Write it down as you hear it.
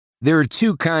There are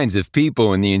two kinds of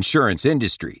people in the insurance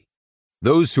industry.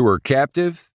 Those who are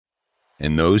captive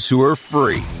and those who are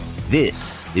free.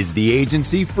 This is the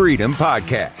Agency Freedom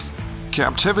Podcast.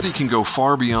 Captivity can go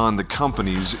far beyond the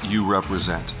companies you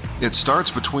represent. It starts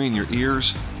between your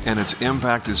ears, and its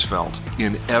impact is felt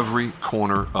in every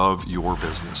corner of your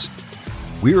business.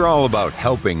 We're all about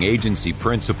helping agency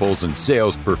principals and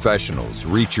sales professionals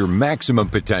reach your maximum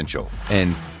potential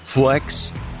and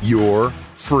flex your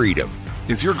freedom.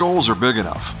 If your goals are big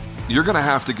enough, you're going to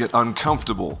have to get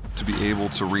uncomfortable to be able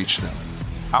to reach them.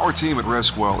 Our team at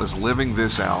Riskwell is living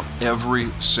this out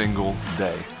every single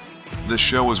day. This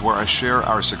show is where I share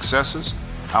our successes,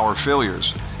 our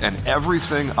failures, and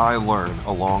everything I learn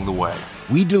along the way.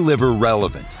 We deliver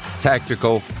relevant,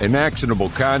 tactical, and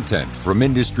actionable content from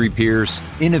industry peers,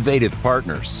 innovative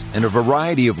partners, and a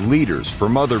variety of leaders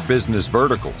from other business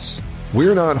verticals.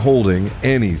 We're not holding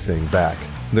anything back.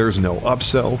 There's no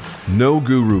upsell, no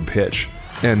guru pitch,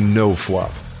 and no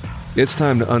fluff. It's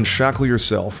time to unshackle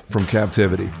yourself from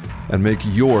captivity and make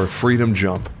your freedom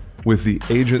jump with the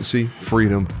Agency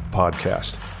Freedom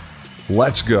Podcast.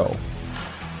 Let's go.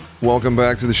 Welcome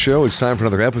back to the show. It's time for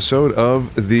another episode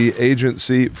of the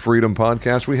Agency Freedom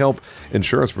Podcast. We help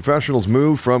insurance professionals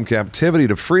move from captivity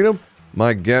to freedom.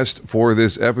 My guest for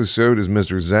this episode is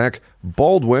Mr. Zack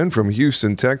Baldwin from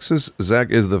Houston, Texas. Zack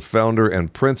is the founder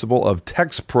and principal of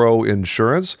TexPro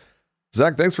Insurance.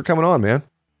 Zack, thanks for coming on, man.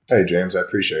 Hey, James. I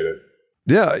appreciate it.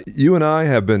 Yeah, you and I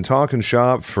have been talking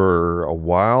shop for a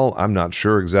while. I'm not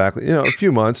sure exactly, a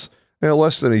few months,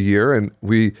 less than a year. And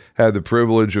we had the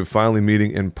privilege of finally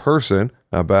meeting in person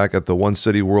back at the One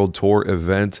City World Tour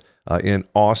event in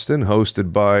Austin,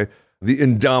 hosted by the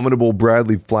indomitable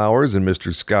Bradley Flowers and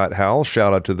Mr. Scott Howell.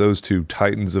 Shout out to those two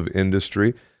titans of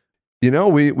industry.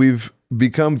 We've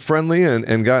become friendly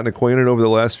and gotten acquainted over the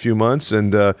last few months.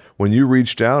 And when you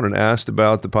reached out and asked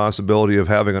about the possibility of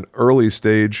having an early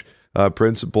stage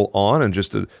principal on and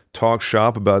just to talk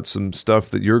shop about some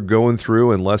stuff that you're going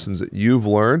through and lessons that you've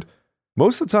learned,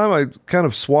 most of the time I kind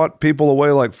of swat people away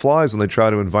like flies when they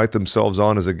try to invite themselves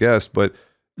on as a guest. But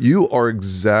you are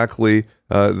exactly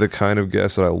the kind of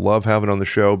guest that I love having on the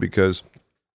show because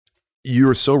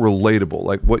you're so relatable.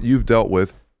 Like what you've dealt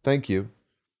with, thank you.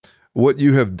 What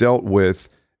you have dealt with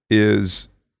is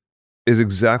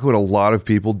exactly what a lot of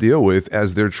people deal with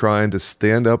as they're trying to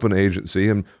stand up an agency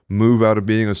and move out of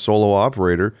being a solo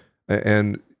operator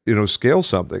and scale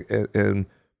something and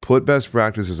put best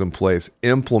practices in place,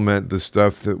 implement the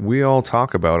stuff that we all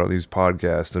talk about on these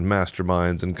podcasts and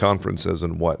masterminds and conferences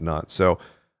and whatnot. So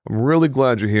I'm really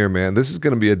glad you're here, man. This is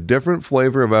going to be a different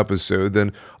flavor of episode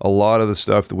than a lot of the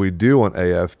stuff that we do on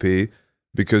AFP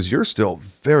because you're still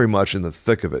very much in the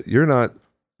thick of it. You're not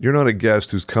a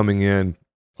guest who's coming in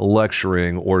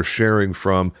lecturing or sharing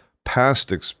from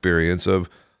past experience of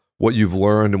what you've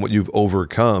learned and what you've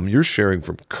overcome. You're sharing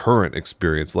from current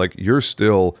experience. Like you're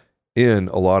still in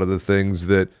a lot of the things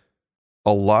that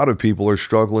a lot of people are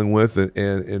struggling with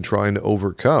and trying to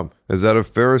overcome. Is that a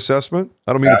fair assessment?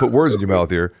 I don't mean to put words in your mouth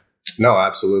here. No,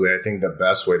 absolutely. I think the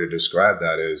best way to describe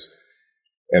that is,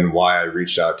 and why I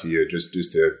reached out to you, just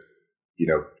to,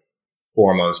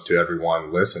 foremost to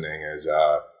everyone listening is,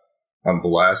 I'm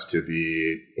blessed to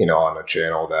be, on a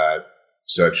channel that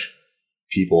such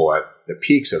people at the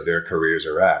peaks of their careers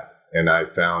are at. And I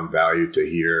found value to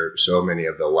hear so many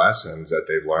of the lessons that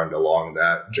they've learned along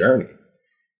that journey.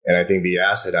 And I think the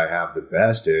asset I have the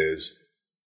best is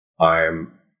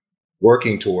I'm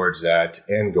working towards that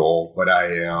end goal, but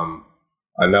I am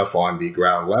enough on the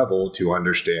ground level to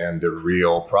understand the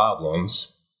real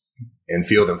problems and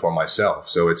feel them for myself.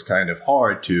 So it's kind of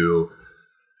hard to,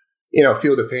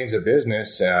 feel the pains of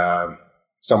business.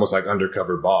 It's almost like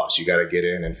undercover boss. You got to get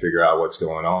in and figure out what's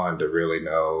going on to really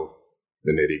know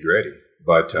the nitty gritty.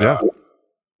 But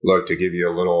look, to give you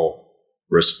a little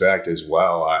respect as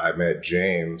well, I met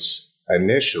James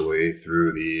initially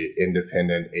through the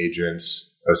Independent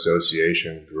Agents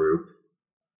Association group.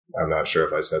 I'm not sure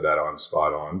if I said that on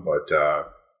spot on, but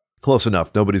close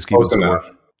enough. Nobody's keeping score.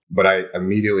 But I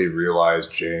immediately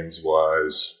realized James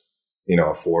was,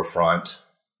 a forefront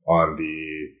on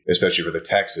especially for the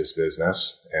Texas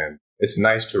business. And it's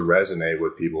nice to resonate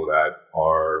with people that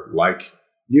are like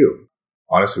you.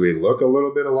 Honestly, we look a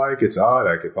little bit alike. It's odd.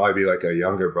 I could probably be like a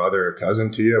younger brother or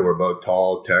cousin to you. We're both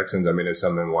tall Texans. I mean, it's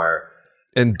something where...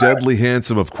 And deadly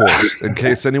handsome, of course. In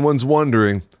case anyone's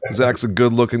wondering, Zack's a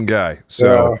good-looking guy.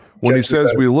 So when he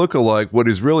says we look alike, what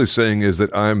he's really saying is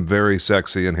that I'm very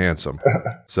sexy and handsome.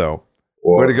 So,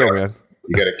 way to go, man.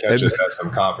 You got to catch us at some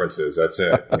conferences. That's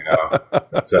it.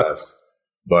 That's us.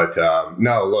 But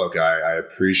no, look, I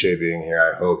appreciate being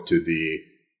here. I hope to the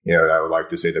I would like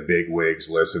to say the big wigs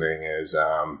listening is,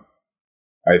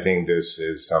 I think this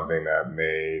is something that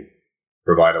may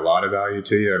provide a lot of value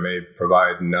to you or may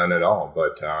provide none at all.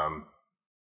 But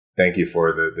thank you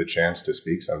for the chance to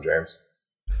speak some, James.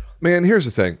 Man, here's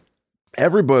the thing.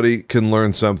 Everybody can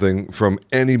learn something from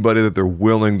anybody that they're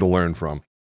willing to learn from.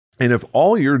 And if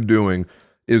all you're doing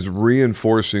is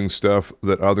reinforcing stuff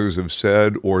that others have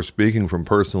said or speaking from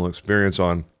personal experience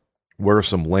on where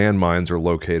some landmines are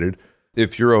located,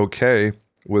 if you're okay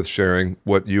with sharing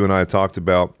what you and I talked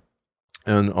about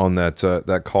and on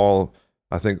that call,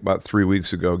 I think about 3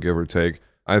 weeks ago, give or take,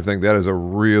 I think that is a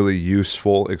really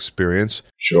useful experience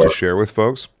to share with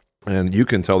folks. And you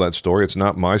can tell that story. It's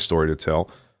not my story to tell.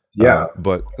 Yeah.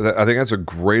 But I think that's a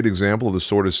great example of the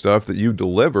sort of stuff that you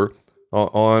deliver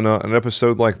on an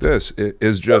episode like this. It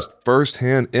is just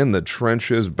firsthand in the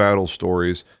trenches battle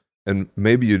stories. And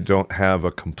maybe you don't have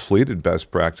a completed best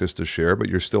practice to share, but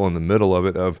you're still in the middle of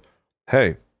it of,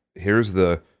 hey, here's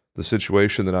the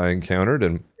situation that I encountered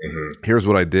and here's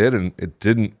what I did. And it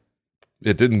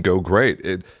didn't go great.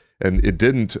 It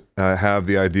didn't have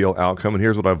the ideal outcome. And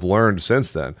here's what I've learned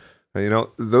since then.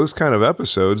 Those kind of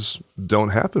episodes don't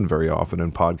happen very often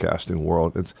in podcasting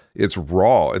world. It's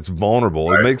raw, it's vulnerable.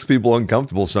 Right. It makes people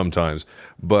uncomfortable sometimes,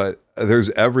 but there's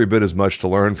every bit as much to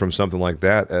learn from something like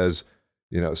that as,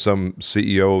 some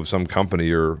CEO of some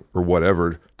company or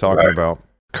whatever talking about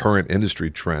current industry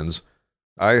trends.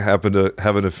 I happen to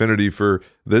have an affinity for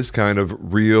this kind of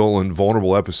real and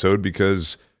vulnerable episode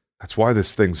because that's why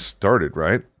this thing started,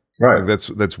 right? Right. Like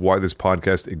that's why this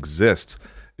podcast exists,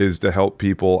 is to help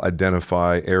people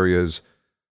identify areas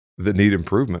that need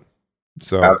improvement.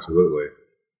 So absolutely.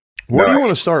 Where do you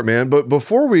want to start, man? But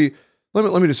before we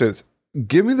let me just say this.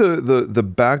 Give me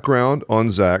the background on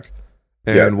Zack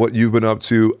and what you've been up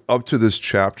to this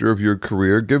chapter of your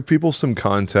career. Give people some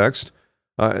context.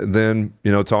 Then,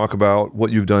 talk about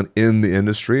what you've done in the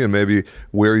industry and maybe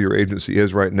where your agency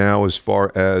is right now as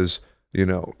far as,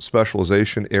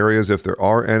 specialization areas, if there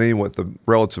are any, what the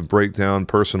relative breakdown,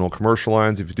 personal, commercial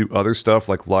lines, if you do other stuff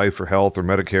like life or health or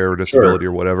Medicare or disability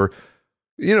or whatever,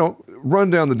 run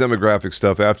down the demographic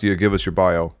stuff after you give us your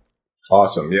bio.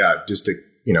 Awesome. Yeah. Just to,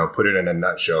 put it in a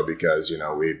nutshell, because,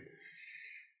 we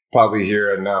probably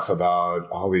hear enough about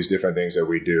all these different things that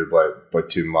we do, but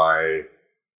to my,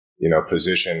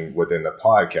 position within the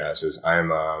podcast is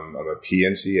I'm a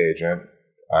PNC agent.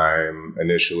 I'm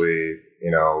initially,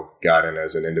 got in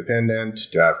as an independent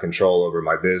to have control over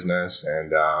my business.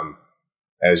 And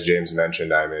as James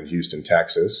mentioned, I'm in Houston,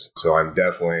 Texas. So I'm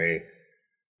definitely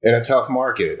in a tough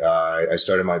market. I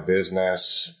started my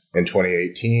business in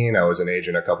 2018. I was an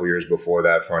agent a couple years before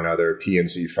that for another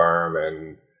PNC firm.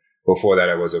 And before that,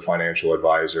 I was a financial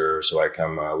advisor. So I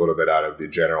come a little bit out of the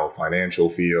general financial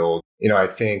field. I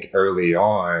think early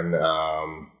on,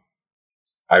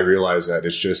 I realized that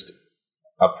it's just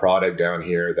a product down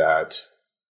here that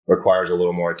requires a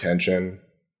little more attention.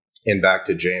 And back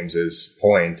to James's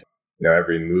point,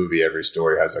 every movie, every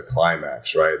story has a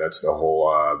climax, right? That's the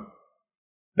whole,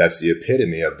 that's the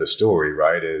epitome of the story,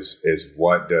 right? Is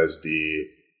what does the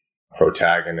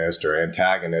protagonist or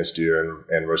antagonist do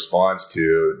in response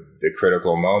to the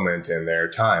critical moment in their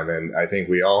time? And I think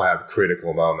we all have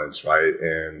critical moments, right?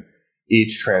 In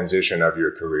each transition of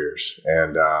your careers.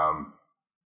 And,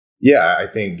 I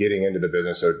think getting into the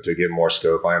business, so to get more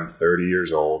scope, I am 30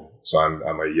 years old. So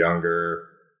I'm a younger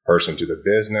person to the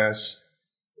business.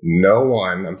 No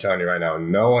one, I'm telling you right now,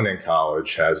 no one in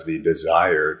college has the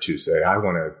desire to say, I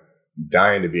want to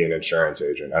dying to be an insurance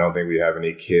agent. I don't think we have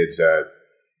any kids that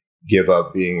give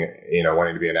up being,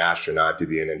 wanting to be an astronaut to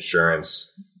be an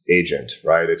insurance agent,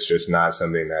 right? It's just not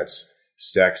something that's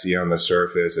sexy on the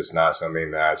surface. It's not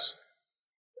something that's,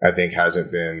 I think,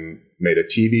 hasn't been made a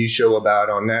TV show about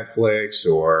on Netflix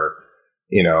or,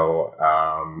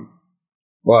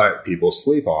 but people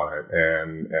sleep on it.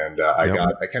 And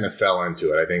I kind of fell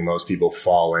into it. I think most people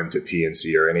fall into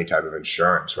PNC or any type of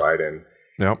insurance, right? And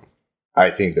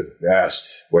I think the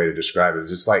best way to describe it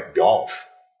is it's like golf.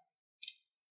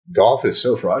 Golf is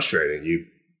so frustrating. You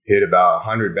hit about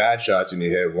 100 bad shots and you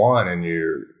hit one and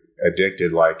you're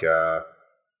addicted like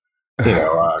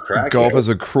crack. Golf is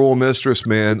a cruel mistress,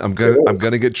 man. I'm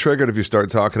gonna get triggered if you start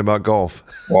talking about golf.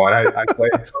 Well, and I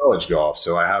played college golf,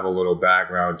 so I have a little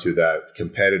background to that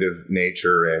competitive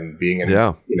nature and being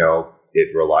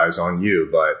it relies on you.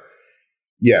 But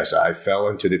yes, I fell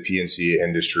into the PNC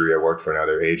industry. I worked for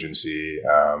another agency.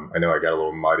 I know I got a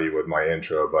little muddy with my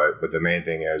intro, but the main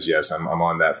thing is, yes, I'm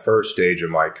on that first stage of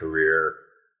my career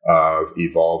of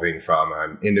evolving from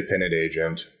an independent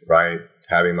agent, right,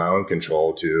 having my own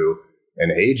control, to an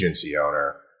agency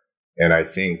owner. And I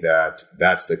think that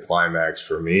that's the climax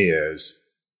for me is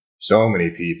so many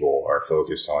people are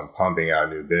focused on pumping out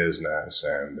new business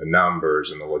and the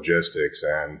numbers and the logistics.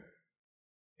 And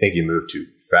I think you move too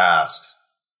fast.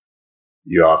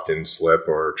 You often slip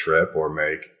or trip or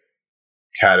make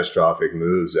catastrophic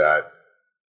moves that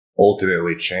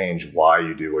ultimately change why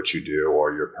you do what you do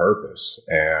or your purpose.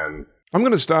 And I'm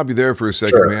going to stop you there for a second,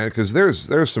 Sure. man, because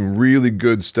there's some really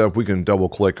good stuff we can double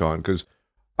click on, because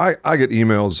I get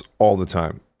emails all the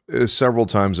time, several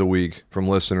times a week from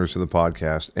listeners to the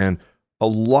podcast, and a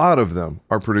lot of them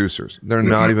are producers. They're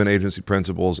not even agency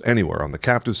principals anywhere, on the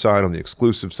captive side, on the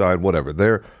exclusive side, whatever.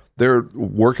 They're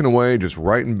working away, just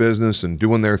writing business and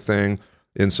doing their thing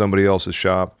in somebody else's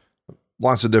shop.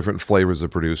 Lots of different flavors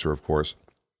of producer, of course.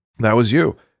 That was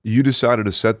you. You decided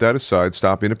to set that aside,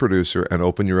 stop being a producer, and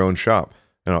open your own shop.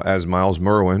 You know, as Miles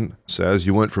Merwin says,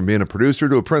 you went from being a producer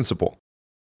to a principal.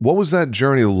 What was that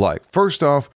journey like? First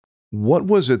off, what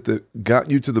was it that got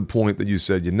you to the point that you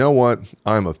said, you know what,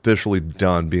 I'm officially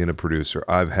done being a producer.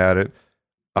 I've had it.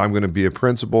 I'm going to be a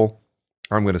principal.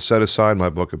 I'm going to set aside my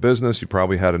book of business. You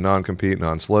probably had a non-compete,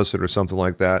 non-solicit or something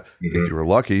like that. If you were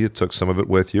lucky, you took some of it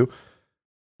with you.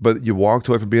 But you walked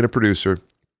away from being a producer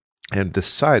and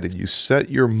decided, you set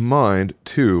your mind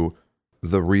to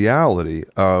the reality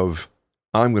of,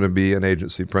 I'm going to be an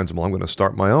agency principal. I'm going to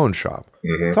start my own shop.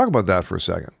 Talk about that for a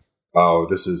second. Oh,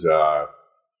 this is,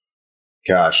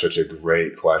 such a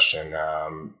great question.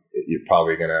 You're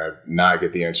probably going to not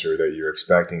get the answer that you're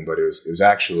expecting, but it was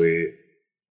actually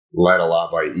led a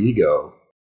lot by ego.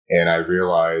 And I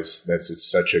realized that it's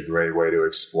such a great way to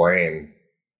explain,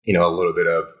 a little bit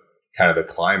of kind of the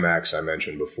climax I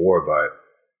mentioned before. But,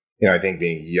 I think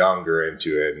being younger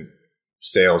into a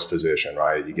sales position,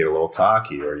 right? You get a little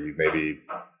cocky, or you maybe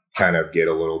kind of get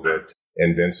a little bit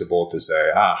invincible to say,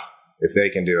 if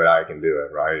they can do it, I can do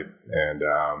it, right? And,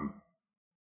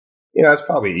 it's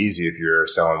probably easy if you're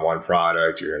selling one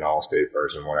product, you're an all-state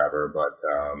person, whatever. But,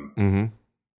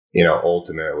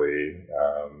 ultimately,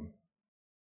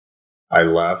 I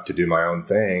left to do my own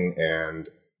thing, and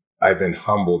I've been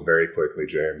humbled very quickly,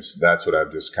 James. That's what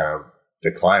I've just kind of,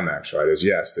 the climax, right? Is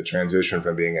yes, the transition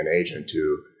from being an agent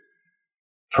to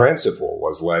principal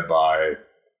was led by,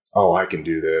 I can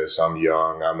do this. I'm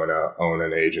young. I'm going to own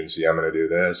an agency. I'm going to do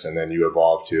this. And then you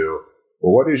evolve to,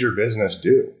 well, what does your business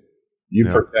do? You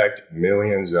protect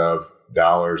millions of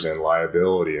dollars in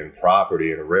liability and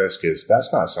property and risk.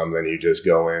 That's not something you just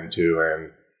go into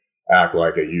and act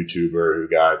like a YouTuber who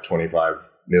got 25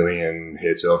 million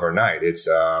hits overnight. It's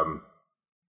a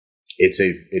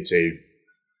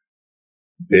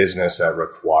business that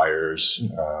requires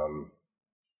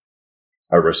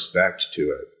a respect to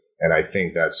it. And I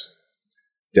think that's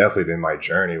definitely been my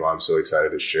journey. Why I'm so excited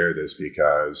to share this,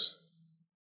 because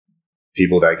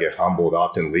people that get humbled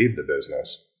often leave the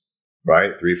business,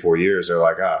 right? 3-4 years, they're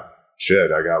like,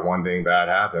 shit, I got one thing bad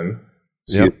happen.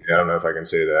 I don't know if I can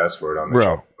say the S word on the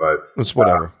show, but it's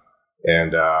whatever.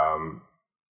 But,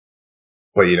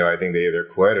 I think they either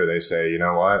quit or they say, you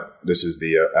know what, this is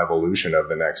the evolution of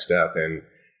the next step. And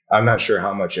I'm not sure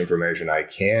how much information I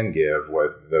can give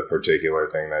with the particular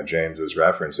thing that James was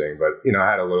referencing, but, I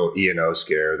had a little E&O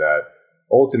scare that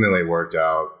ultimately worked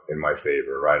out in my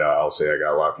favor, right? I'll say I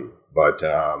got lucky, but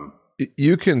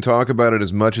you can talk about it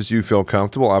as much as you feel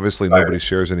comfortable. Obviously, nobody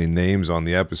shares any names on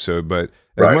the episode, but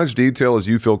as much detail as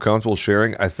you feel comfortable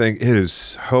sharing, I think it is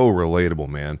so relatable,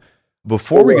 man.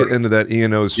 Before we get into that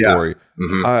E&O story,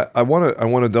 I want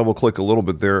to double click a little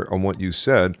bit there on what you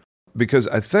said, because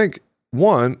I think,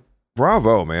 one,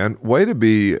 bravo, man, way to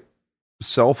be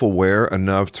self-aware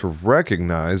enough to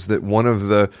recognize that one of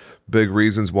the big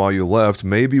reasons why you left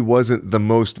maybe wasn't the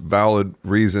most valid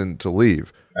reason to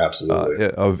leave. Absolutely.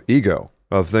 Of ego,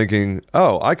 of thinking,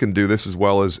 I can do this as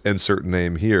well as insert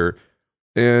name here,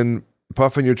 and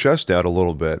puffing your chest out a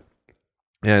little bit.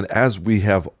 And as we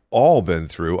have all been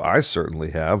through, I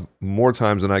certainly have, more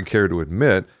times than I care to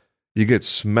admit, you get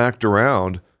smacked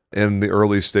around in the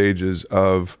early stages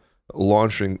of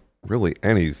launching really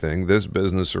anything, this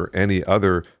business or any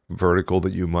other vertical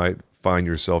that you might find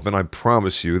yourself in. I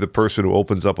promise you, the person who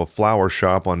opens up a flower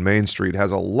shop on Main Street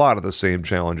has a lot of the same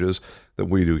challenges that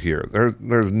we do here.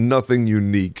 There's nothing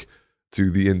unique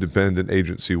to the independent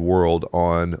agency world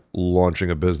on launching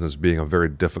a business being a very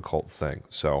difficult thing.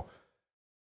 So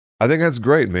I think that's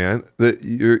great, man, that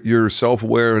you're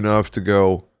self-aware enough to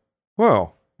go,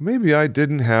 well, maybe I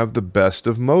didn't have the best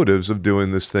of motives of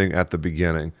doing this thing at the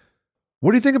beginning.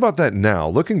 What do you think about that now?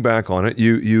 Looking back on it,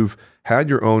 you've had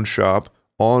your own shop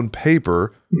on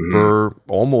paper for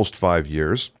almost 5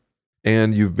 years,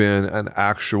 and you've been an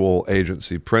actual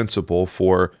agency principal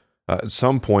for at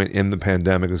some point in the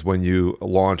pandemic is when you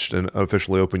launched and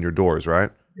officially opened your doors,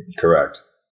 right? Correct.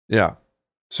 Yeah.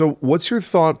 So what's your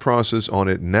thought process on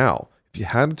it now? If you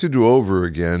had to do over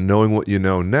again, knowing what you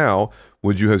know now,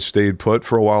 would you have stayed put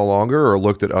for a while longer or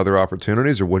looked at other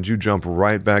opportunities, or would you jump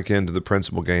right back into the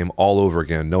principal game all over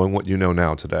again, knowing what you know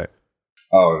now today?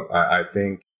 Oh, I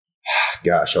think,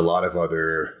 gosh, a lot of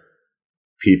other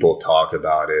people talk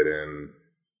about it and,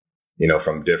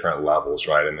 from different levels,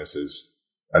 right? And this is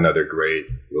another great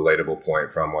relatable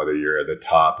point from whether you're at the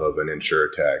top of an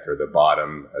insurtech or the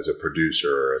bottom as a producer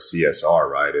or a CSR,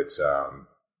 right? It's,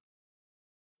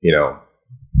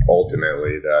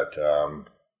 ultimately that,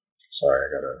 sorry,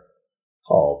 I got a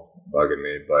call bugging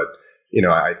me, but,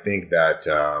 I think that,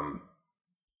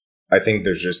 I think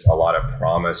there's just a lot of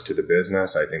promise to the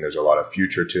business. I think there's a lot of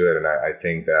future to it. And I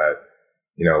think that,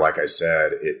 like I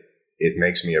said, it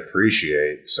makes me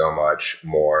appreciate so much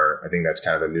more. I think that's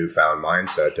kind of the newfound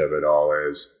mindset of it all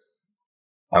is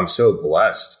I'm so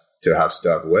blessed to have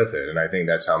stuck with it. And I think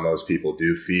that's how most people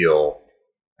do feel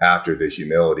after the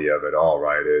humility of it all,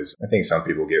 right? Is I think some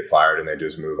people get fired and they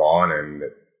just move on, and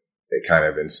it kind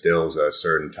of instills a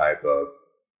certain type of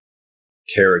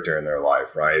character in their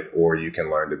life, right? Or you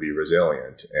can learn to be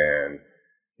resilient. And,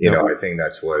 I think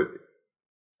that's what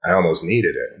I almost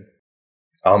needed it.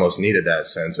 I almost needed that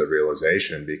sense of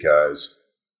realization because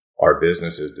our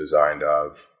business is designed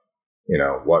of,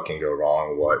 what can go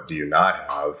wrong? What do you not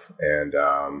have? And,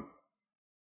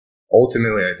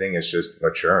 ultimately, I think it's just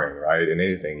maturing, right? In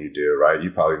anything you do, right?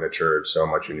 You probably matured so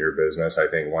much in your business. I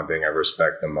think one thing I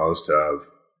respect the most of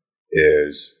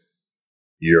is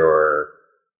your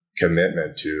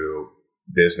commitment to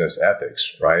business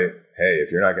ethics, right? Hey,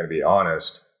 if you're not going to be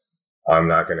honest, I'm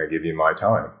not going to give you my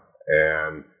time.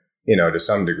 And, to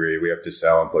some degree, we have to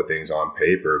sell and put things on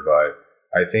paper, but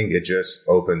I think it just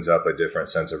opens up a different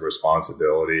sense of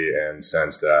responsibility and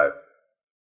sense that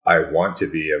I want to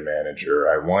be a manager.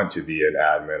 I want to be an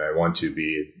admin. I want to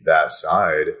be that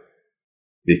side,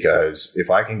 because if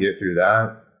I can get through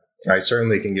that, I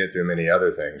certainly can get through many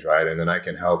other things, right? And then I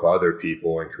can help other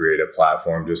people and create a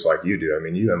platform just like you do. I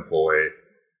mean, you employ,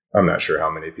 I'm not sure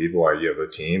how many people you have a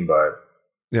team, but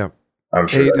yeah, I'm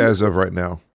sure 8 as of right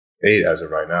now. 8 as of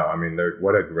right now. I mean,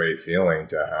 what a great feeling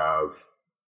to have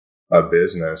a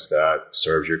business that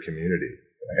serves your community.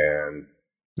 And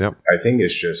yep. I think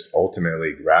it's just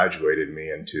ultimately graduated me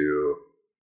into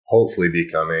hopefully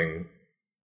becoming,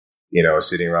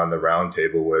 sitting around the round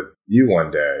table with you one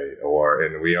day,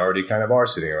 and we already kind of are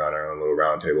sitting around our own little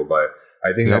round table. But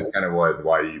I think that's kind of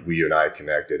why you and I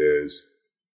connected is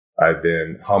I've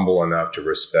been humble enough to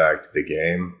respect the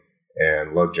game.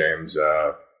 And look, James,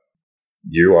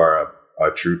 you are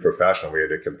a true professional. We had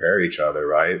to compare each other,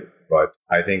 right? But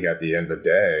I think at the end of the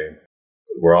day,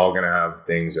 we're all going to have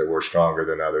things that we're stronger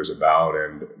than others about.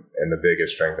 And the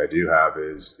biggest strength I do have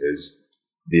is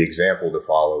the example to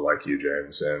follow like you,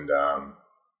 James. And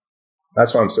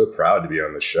that's why I'm so proud to be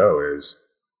on the show is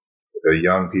the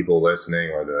young people listening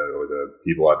or the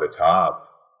people at the top,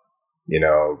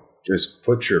 just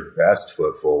put your best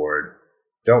foot forward.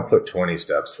 Don't put 20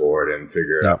 steps forward and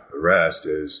figure it out. The rest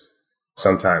is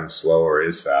sometimes slower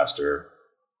is faster.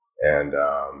 And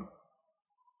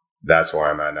that's where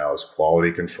I'm at now is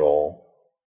quality control.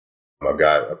 I've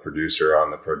got a producer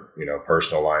on the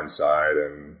personal line side,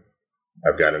 and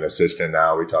I've got an assistant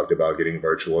now. We talked about getting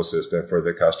virtual assistant for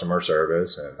the customer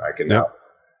service, and I can now,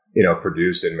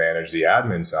 produce and manage the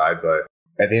admin side. But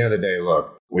at the end of the day,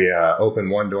 look, we open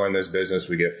one door in this business,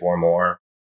 we get 4 more.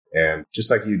 And just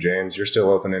like you, James, you're still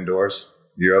opening doors.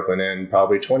 You're opening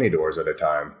probably 20 doors at a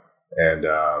time. And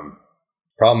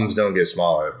problems don't get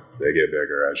smaller. They get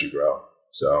bigger as you grow.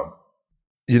 So,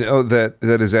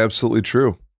 that is absolutely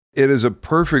true. It is a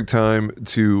perfect time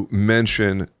to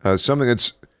mention something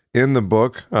that's in the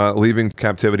book, Leaving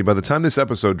Captivity. By the time this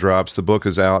episode drops, the book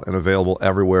is out and available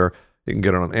everywhere. You can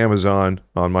get it on Amazon,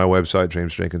 on my website,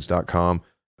 jamesjenkins.com.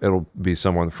 It'll be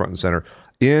somewhere in the front and center.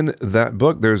 In that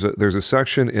book, there's a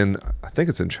section in, I think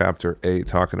it's in chapter 8,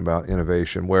 talking about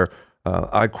innovation, where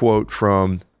I quote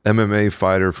from MMA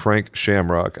fighter Frank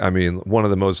Shamrock. I mean, one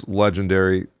of the most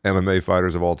legendary MMA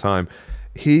fighters of all time.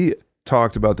 He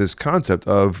talked about this concept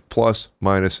of plus,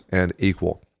 minus, and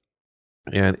equal.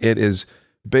 And it is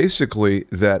basically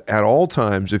that at all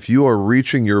times, if you are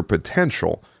reaching your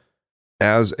potential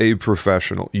as a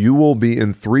professional, you will be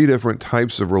in 3 different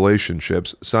types of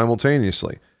relationships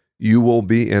simultaneously. You will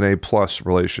be in a plus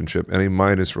relationship and a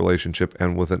minus relationship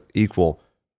and with an equal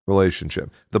relationship.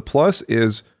 The plus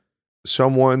is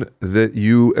someone that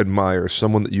you admire,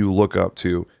 someone that you look up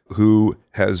to, who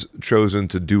has chosen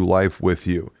to do life with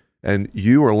you. and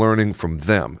you are learning from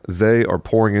them. They are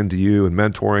pouring into you and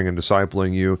mentoring and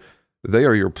discipling you. They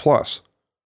are your plus.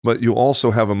 But you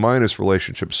also have a minus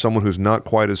relationship, someone who's not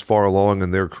quite as far along in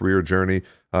their career journey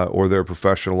or their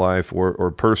professional life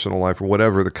or personal life or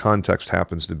whatever the context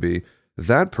happens to be.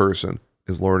 That person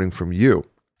is learning from you.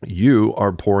 You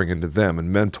are pouring into them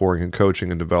and mentoring and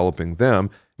coaching and developing them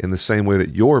in the same way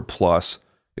that your plus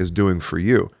is doing for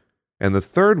you. And the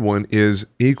third one is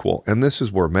equal. And this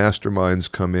is where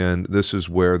masterminds come in. This is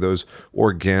where those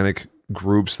organic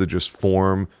groups that just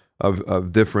form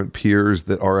of different peers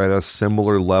that are at a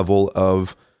similar level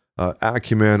of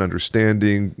acumen,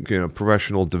 understanding,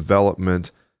 professional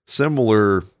development,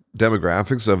 similar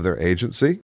demographics of their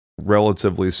agency,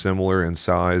 relatively similar in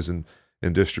size and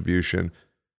distribution.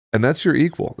 And that's your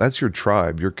equal. That's your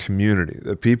tribe, your community,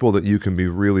 the people that you can be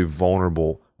really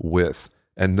vulnerable with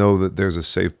and know that there's a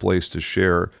safe place to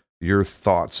share your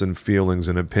thoughts and feelings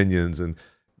and opinions and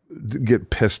get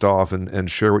pissed off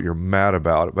and share what you're mad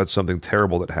about something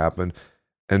terrible that happened.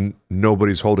 And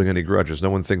nobody's holding any grudges. No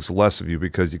one thinks less of you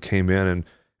because you came in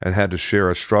and had to share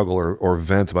a struggle or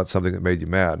vent about something that made you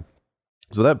mad.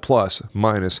 So that plus,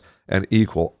 minus, and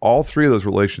equal, all three of those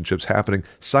relationships happening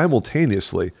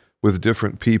simultaneously with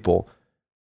different people,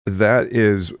 that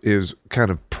is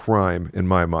kind of prime in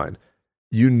my mind.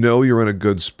 You know you're in a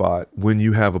good spot when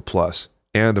you have a plus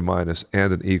and a minus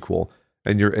and an equal,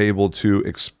 and you're able to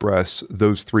express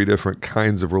those three different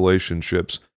kinds of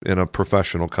relationships in a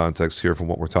professional context here from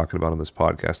what we're talking about on this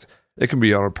podcast. It can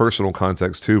be on a personal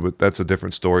context too, but that's a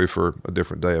different story for a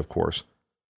different day, of course.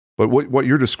 But what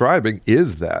you're describing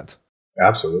is that.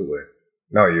 Absolutely.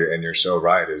 No, you're so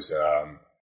right.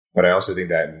 But I also think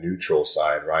that neutral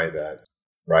side,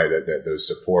 that those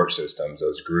support systems,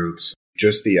 those groups,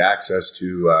 just the access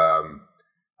to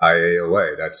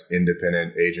IAOA, that's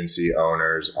Independent Agency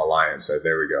Owners Alliance. So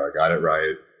there we go. I got it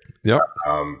right. Yep.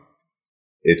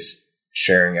 It's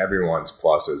sharing everyone's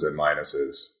pluses and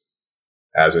minuses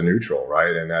as a neutral,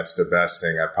 right? And that's the best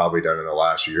thing I've probably done in the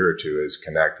last year or two is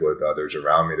connect with others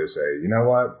around me to say, you know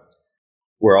what?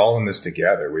 We're all in this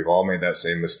together. We've all made that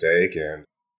same mistake, and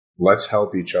let's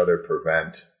help each other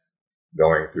prevent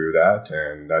going through that.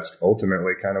 And that's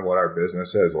ultimately kind of what our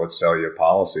business is. Let's sell you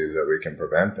policies that we can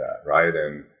prevent that, right?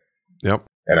 And yep.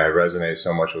 And I resonate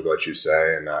so much with what you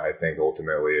say. And I think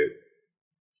ultimately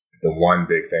the one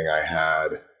big thing I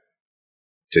had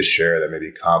to share that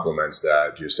maybe complements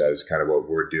that, just as kind of what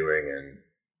we're doing and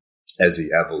as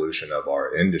the evolution of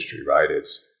our industry, right?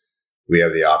 We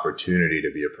have the opportunity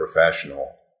to be a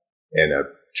professional in a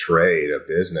trade, a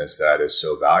business that is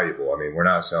so valuable. I mean, we're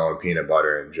not selling peanut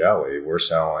butter and jelly. We're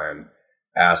selling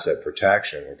asset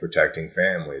protection. We're protecting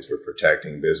families. We're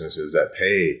protecting businesses that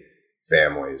pay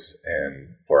families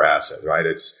and for assets, right?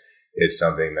 It's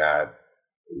something that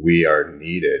we are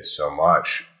needed so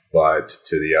much. But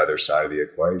to the other side of the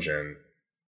equation,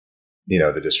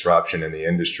 the disruption in the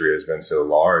industry has been so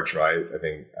large, right? I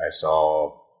think I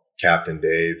saw Captain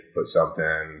Dave put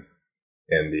something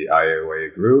in the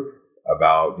IOA group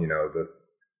about, the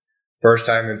first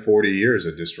time in 40 years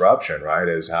of disruption, right?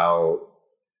 Is how,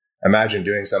 imagine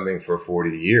doing something for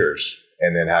 40 years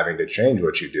and then having to change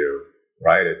what you do,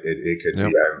 right? It could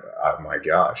be, oh my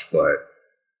gosh, but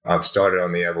I've started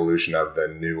on the evolution of the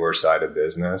newer side of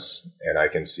business, and I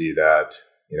can see that,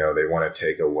 they want to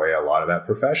take away a lot of that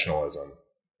professionalism.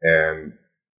 And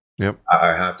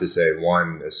I have to say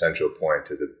one essential point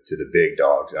to the big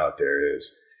dogs out there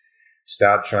is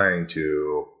stop trying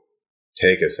to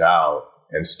take us out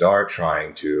and start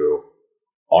trying to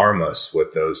arm us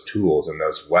with those tools and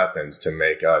those weapons to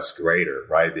make us greater,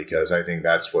 right? Because I think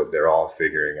that's what they're all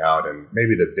figuring out. And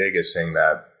maybe the biggest thing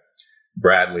that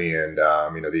Bradley and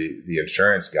the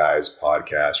Insurance Guys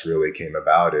podcast really came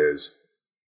about is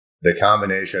the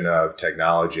combination of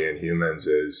technology and humans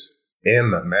is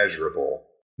immeasurable.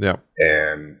 Yeah.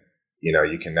 And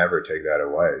you can never take that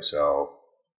away. So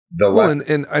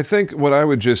and I think what I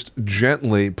would just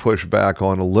gently push back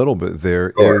on a little bit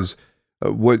there is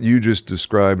what you just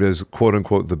described as quote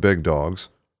unquote the big dogs,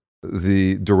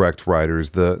 the direct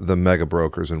writers, the mega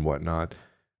brokers and whatnot.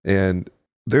 And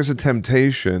there's a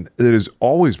temptation that is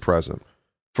always present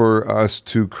for us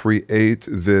to create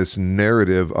this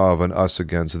narrative of an us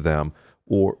against them,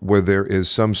 or where there is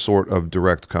some sort of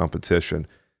direct competition.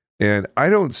 And I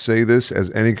don't say this as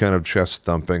any kind of chest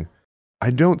thumping.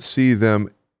 I don't see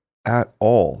them at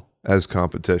all as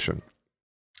competition.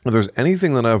 If there's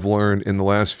anything that I've learned in the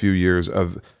last few years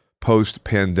of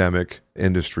post-pandemic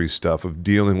industry stuff, of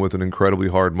dealing with an incredibly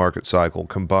hard market cycle,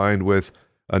 combined with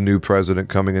a new president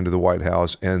coming into the White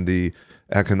House and the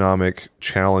economic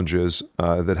challenges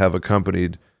that have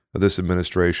accompanied this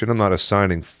administration. I'm not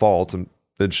assigning fault.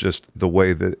 It's just the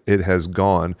way that it has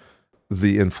gone.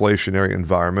 The inflationary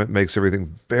environment makes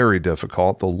everything very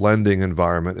difficult. The lending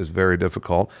environment is very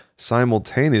difficult.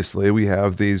 Simultaneously, we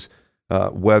have these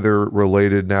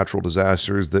weather-related natural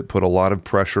disasters that put a lot of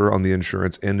pressure on the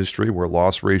insurance industry, where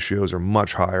loss ratios are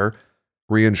much higher.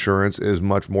 Reinsurance is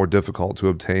much more difficult to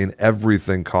obtain.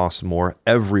 Everything costs more.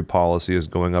 Every policy is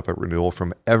going up at renewal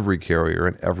from every carrier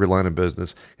in every line of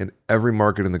business in every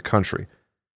market in the country.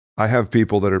 I have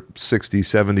people that are 60,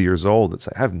 70 years old that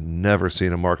say, I've never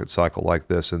seen a market cycle like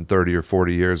this in 30 or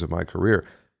 40 years of my career.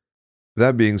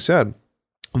 That being said,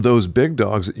 those big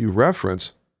dogs that you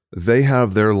reference, they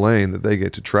have their lane that they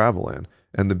get to travel in.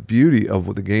 And the beauty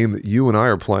of the game that you and I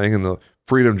are playing, and the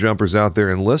freedom jumpers out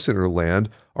there in listener land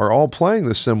are all playing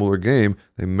the similar game,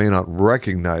 they may not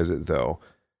recognize it though,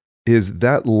 is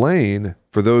that lane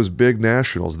for those big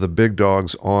nationals, the big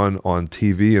dogs on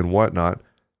TV and whatnot,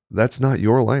 that's not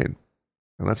your lane,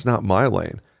 and that's not my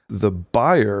lane. The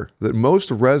buyer that most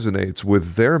resonates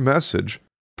with their message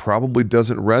probably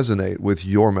doesn't resonate with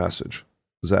your message,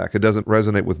 Zach. It doesn't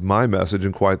resonate with my message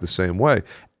in quite the same way,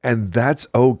 and that's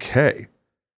okay.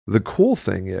 The cool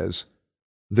thing is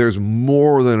there's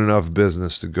more than enough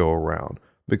business to go around,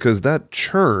 because that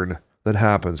churn that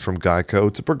happens from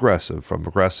Geico to Progressive, from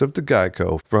Progressive to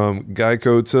Geico, from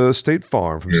Geico to State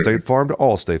Farm, from State Farm to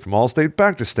Allstate, from Allstate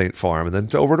back to State Farm, and then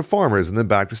over to Farmers, and then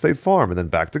back to State Farm, and then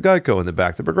back to Geico, and then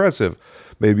back to Progressive.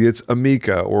 Maybe it's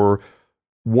Amica or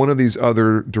one of these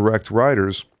other direct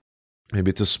writers. Maybe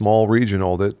it's a small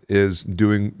regional that is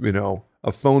doing,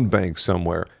 a phone bank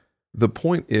somewhere. The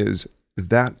point is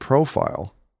that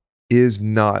profile is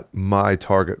not my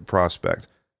target prospect.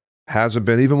 Hasn't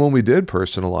been, even when we did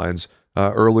personal lines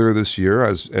earlier this year.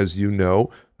 As you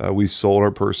know, we sold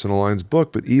our personal lines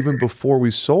book, but even before we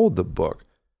sold the book,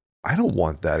 I don't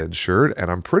want that insured,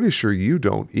 and I'm pretty sure you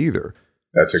don't either.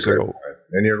 That's a great point.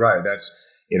 And you're right. That's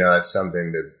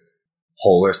something to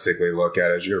holistically look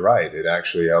at. As you're right, it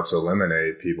actually helps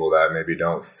eliminate people that maybe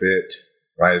don't fit,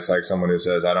 right? It's like someone who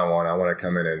says, I want to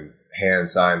come in and hand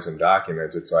sign some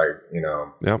documents. It's like,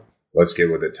 Yep. Let's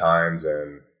get with the times.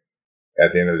 And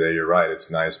at the end of the day, you're right.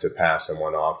 It's nice to pass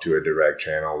someone off to a direct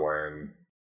channel and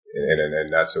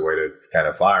that's the way to kind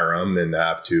of fire them and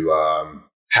have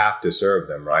to serve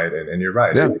them, right? And you're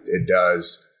right. Yeah. It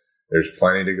does. There's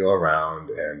plenty to go around.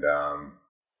 And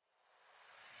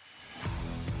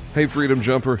Hey, Freedom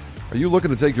Jumper, are you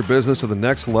looking to take your business to the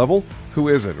next level? Who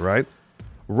isn't, right?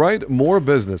 Write more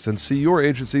business and see your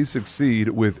agency succeed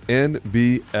with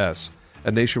NBS.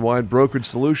 At Nationwide Brokerage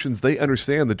Solutions, they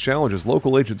understand the challenges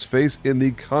local agents face in the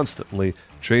constantly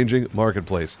changing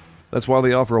marketplace. That's why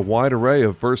they offer a wide array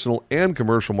of personal and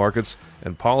commercial markets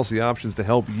and policy options to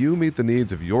help you meet the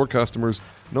needs of your customers,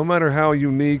 no matter how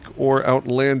unique or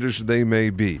outlandish they may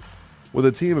be. With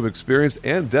a team of experienced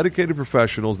and dedicated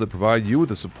professionals that provide you with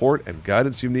the support and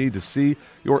guidance you need to see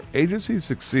your agency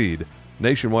succeed,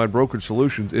 Nationwide Brokerage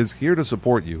Solutions is here to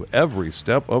support you every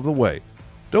step of the way.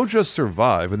 Don't just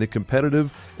survive in the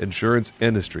competitive insurance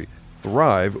industry.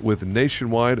 Thrive with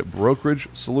Nationwide Brokerage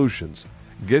Solutions.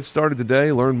 Get started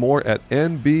today. Learn more at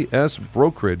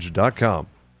nbsbrokerage.com.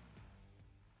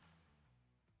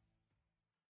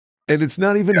 And it's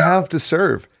not even have to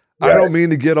serve. Right. I don't mean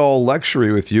to get all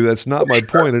lectury with you. That's not my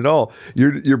point at all.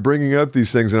 You're bringing up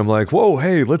these things, and I'm like, whoa,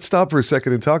 hey, let's stop for a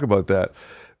second and talk about that.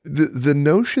 The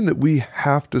notion that we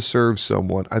have to serve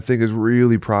someone, I think, is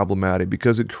really problematic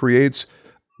because it creates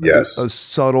a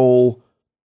subtle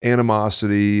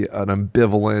animosity, an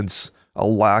ambivalence, a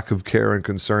lack of care and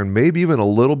concern, maybe even a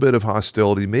little bit of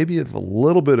hostility, maybe a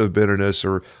little bit of bitterness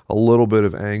or a little bit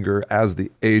of anger as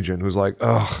the agent who's like,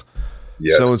 ugh,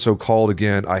 so-and-so called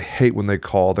again. I hate when they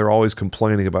call. They're always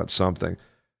complaining about something.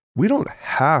 We don't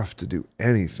have to do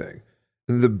anything.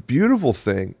 And the beautiful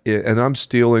thing, and I'm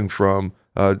stealing from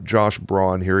Josh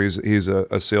Braun here. He's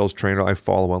a sales trainer I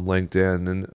follow on LinkedIn,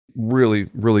 and really,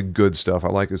 really good stuff. I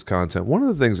like his content. One of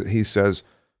the things that he says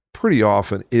pretty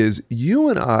often is you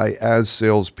and I as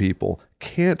salespeople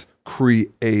can't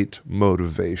create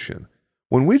motivation.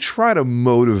 When we try to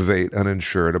motivate an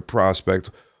insured, a prospect,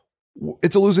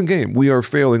 it's a losing game. We are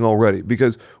failing already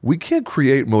because we can't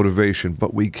create motivation,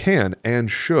 but we can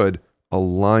and should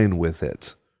align with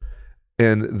it.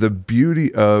 And the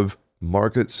beauty of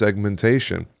market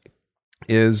segmentation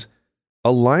is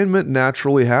alignment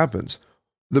naturally happens.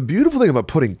 The beautiful thing about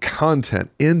putting content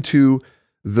into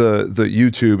the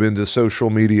YouTube, into social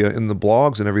media, in the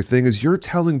blogs and everything is you're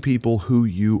telling people who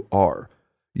you are.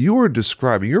 You are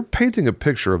describing, you're painting a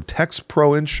picture of Tex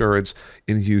Pro Insurance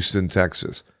in Houston,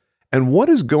 Texas. And what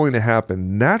is going to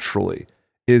happen naturally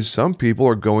is some people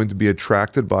are going to be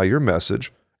attracted by your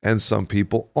message and some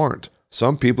people aren't.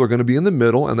 Some people are going to be in the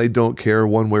middle and they don't care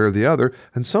one way or the other.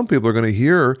 And some people are going to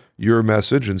hear your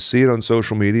message and see it on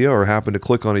social media or happen to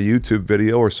click on a YouTube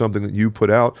video or something that you put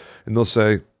out. And they'll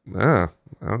say, I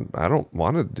don't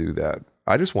want to do that.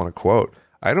 I just want to quote.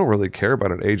 I don't really care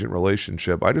about an agent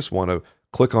relationship. I just want to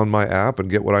click on my app and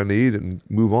get what I need and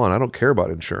move on. I don't care about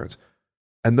insurance.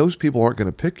 And those people aren't going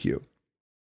to pick you.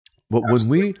 But Absolutely.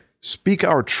 when we speak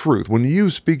our truth, when you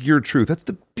speak your truth, that's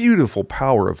the beautiful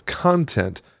power of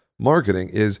content marketing,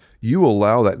 is you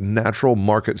allow that natural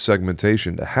market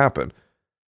segmentation to happen.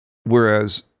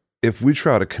 Whereas if we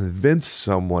try to convince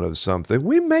someone of something,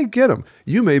 we may get them.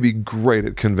 You may be great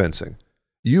at convincing.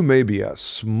 You may be a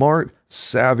smart,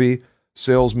 savvy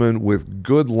salesman with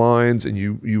good lines, and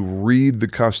you read the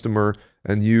customer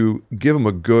and you give them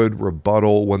a good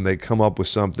rebuttal when they come up with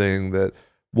something that,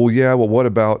 well, what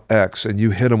about X? And you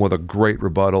hit them with a great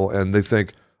rebuttal and they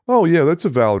think, oh yeah, that's a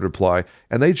valid reply.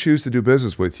 And they choose to do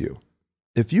business with you.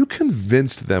 If you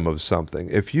convinced them of something,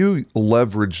 if you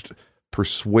leveraged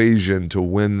persuasion to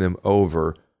win them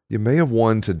over, you may have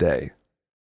won today.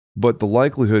 But the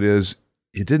likelihood is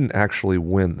you didn't actually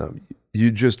win them. You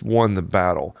just won the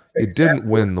battle. Exactly. You didn't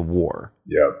win the war.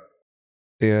 Yep.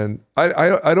 And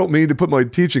I don't mean to put my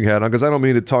teaching hat on, because I don't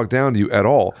mean to talk down to you at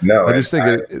all. No, I just think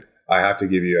I have to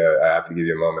give you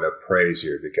a moment of praise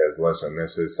here, because listen,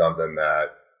 this is something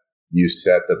that you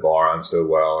set the bar on so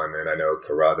well, and then I know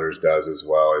Carruthers does as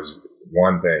well. Is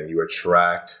one thing, you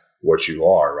attract what you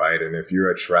are, right? And if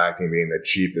you're attracting being the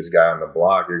cheapest guy on the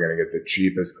block, you're going to get the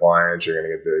cheapest clients. You're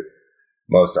going to get the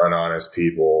most unhonest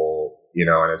people,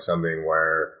 and it's something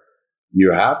where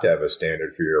you have to have a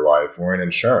standard for your life. We're in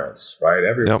insurance, right?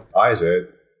 Everyone buys it.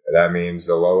 That means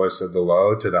the lowest of the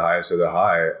low to the highest of the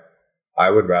high. I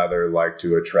would rather like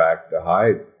to attract the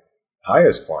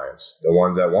highest clients, the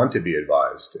ones that want to be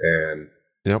advised. And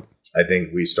I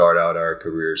think we start out our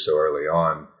careers so early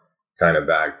on, kind of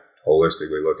back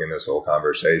holistically looking at this whole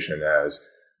conversation as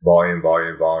volume,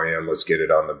 let's get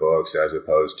it on the books, as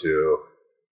opposed to,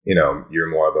 you're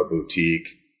more of a boutique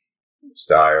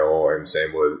style. And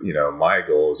same with, my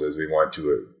goals is we want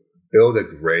to build a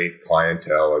great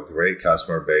clientele, a great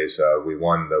customer base. We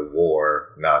won the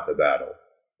war, not the battle,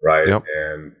 right? Yep.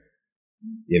 And,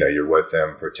 you're with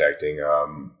them protecting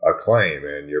a claim,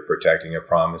 and you're protecting a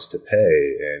promise to pay,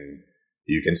 and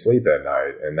you can sleep at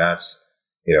night. And that's,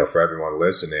 for everyone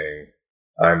listening,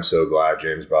 I'm so glad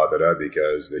James brought that up,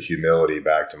 because the humility,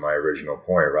 back to my original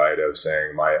point, right, of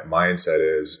saying my mindset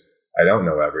is, I don't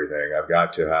know everything. I've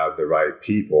got to have the right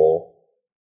people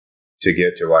to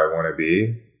get to where I want to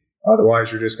be.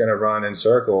 Otherwise, you're just going to run in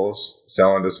circles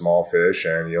selling to small fish,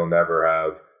 and you'll never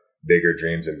have bigger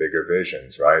dreams and bigger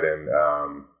visions, right? And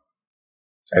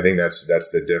I think that's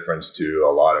the difference to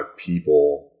a lot of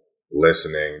people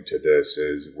listening to this,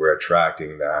 is we're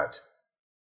attracting that.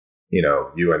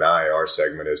 You and I, our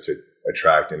segment is to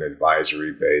attract an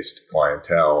advisory-based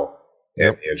clientele.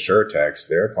 And the InsurTechs,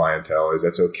 their clientele is,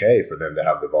 it's okay for them to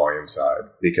have the volume side,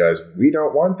 because we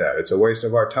don't want that. It's a waste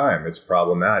of our time. It's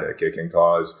problematic. It can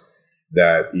cause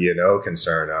that E&O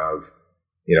concern of,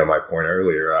 my point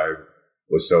earlier, I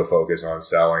was so focused on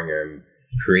selling and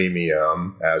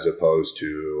premium as opposed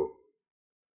to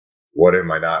what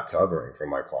am I not covering for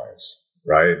my clients,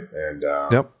 right? And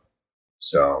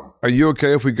so, are you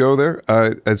okay if we go there?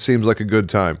 It seems like a good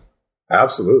time.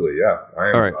 Absolutely, yeah.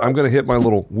 All right, I'm going to hit my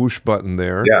little whoosh button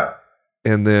there. Yeah.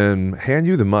 And then hand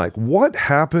you the mic. What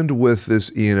happened with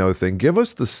this E&O thing? Give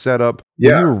us the setup.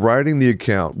 When you were writing the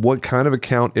account, what kind of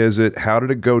account is it? How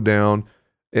did it go down?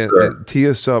 And tee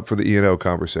us up for the E&O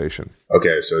conversation.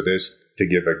 Okay, so this, to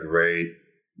give a great,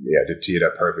 to tee it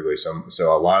up perfectly.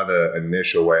 So a lot of the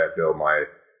initial way I built my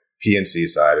P&C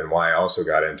side, and why I also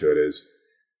got into it is,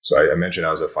 so I mentioned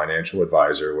I was a financial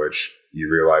advisor, which you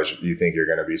realize you think you're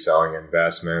going to be selling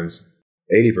investments.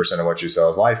 80% of what you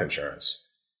sell is life insurance.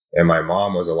 And my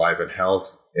mom was a life and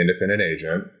health independent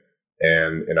agent.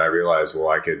 And I realized, well,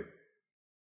 I could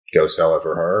go sell it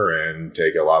for her and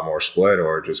take a lot more split,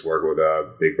 or just work with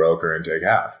a big broker and take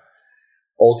half.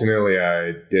 Ultimately,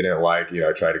 I didn't like,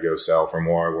 I tried to go sell for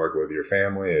more, work with your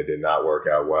family. It did not work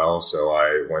out well. So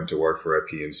I went to work for a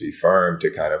P&C firm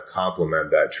to kind of complement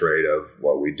that trade of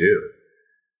what we do.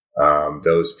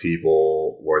 Those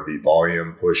people were the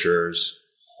volume pushers,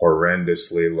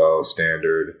 horrendously low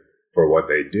standard for what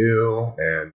they do.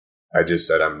 And I just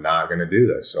said, I'm not going to do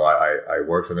this. So I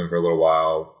worked for them for a little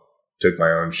while, took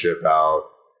my own ship out.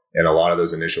 And a lot of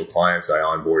those initial clients I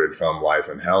onboarded from life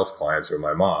and health clients with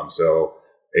my mom. So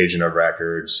agent of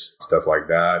records, stuff like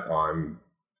that on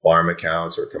farm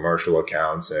accounts or commercial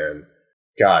accounts. And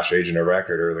gosh, agent of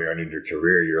record early on in your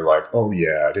career, you're like, oh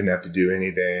yeah, I didn't have to do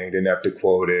anything, didn't have to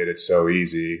quote it, it's so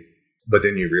easy. But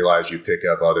then you realize you pick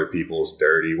up other people's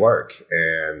dirty work.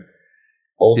 And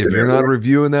ultimately, if you're not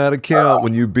reviewing that account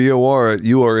when you BOR it,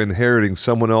 you are inheriting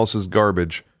someone else's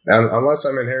garbage. Unless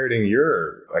I'm inheriting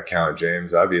your account,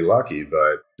 James, I'd be lucky.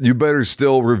 But you better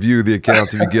still review the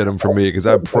accounts if you get them from me, because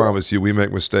I promise you, we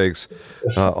make mistakes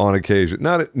on occasion.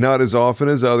 Not as often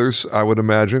as others, I would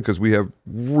imagine, because we have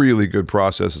really good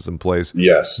processes in place.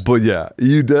 Yes, but yeah,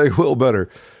 you dang well better.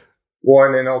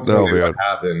 Well, and ultimately what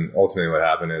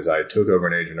happened is I took over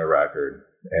an agent of record,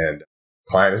 and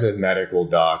client is a medical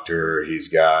doctor. He's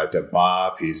got a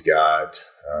BOP, he's got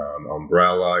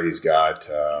umbrella, he's got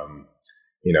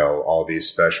all these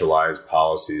specialized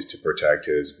policies to protect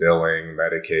his billing,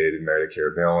 Medicaid and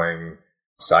Medicare billing,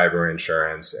 cyber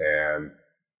insurance. And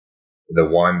the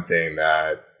one thing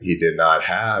that he did not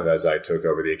have as I took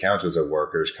over the account was a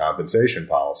workers' compensation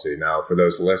policy. Now, for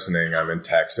those listening, I'm in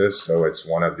Texas, so it's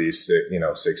one of these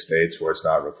 6 states where it's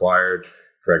not required.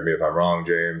 Correct me if I'm wrong,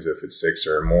 James, if it's 6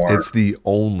 or more. It's the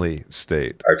only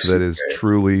state that is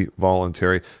truly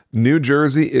voluntary. New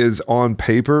Jersey is on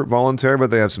paper voluntary, but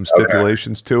they have some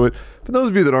stipulations to it. For those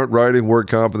of you that aren't writing work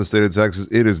comp in the state of Texas,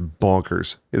 it is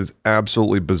bonkers. It is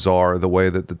absolutely bizarre the way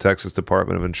that the Texas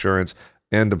Department of Insurance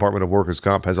and Department of Workers'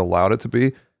 Comp has allowed it to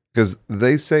be, because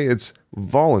they say it's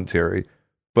voluntary,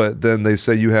 but then they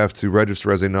say you have to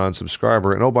register as a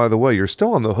non-subscriber. And oh, by the way, you're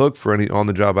still on the hook for any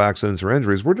on-the-job accidents or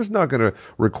injuries. We're just not going to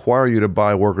require you to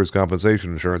buy workers'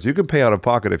 compensation insurance. You can pay out of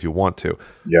pocket if you want to.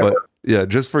 Yeah. But yeah,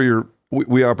 just for your,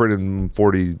 we operate in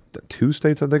 42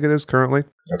 states, I think it is currently.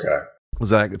 Okay.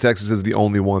 Zack, Texas is the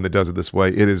only one that does it this way.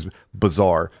 It is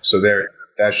bizarre. So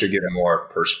that should give a more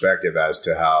perspective as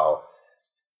to how,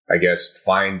 I guess,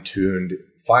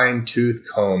 fine-tooth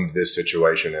combed this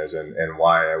situation is, and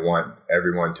why I want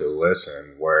everyone to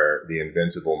listen, where the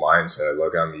invincible mindset,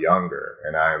 look, I'm younger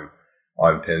and I'm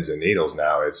on pins and needles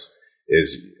now.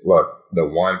 Look, the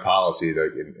one policy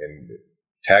that in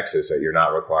Texas that you're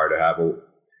not required to have,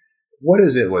 what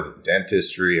is it with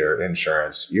dentistry or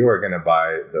insurance? You are going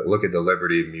to look at the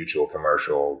Liberty Mutual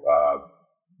commercial,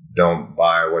 don't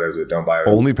buy, what is it? Don't buy.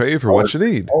 Only pay for what you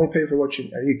need. Only pay for what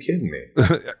you, are you kidding me?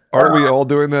 Aren't we all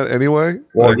doing that anyway?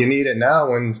 Well, you need it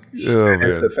now when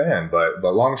it's the fan. But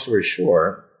long story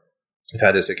short, I've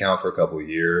had this account for a couple of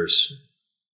years,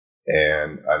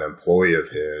 and an employee of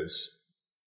his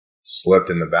slipped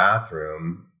in the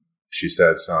bathroom. She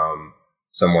said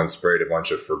someone sprayed a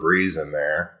bunch of Febreze in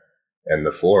there, and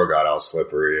the floor got all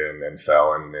slippery and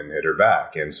fell and hit her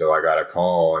back. And so I got a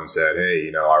call and said,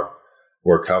 hey,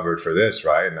 we're covered for this,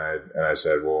 right? And I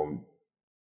said, well,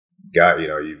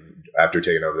 you after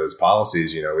taking over those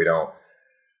policies, we don't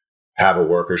have a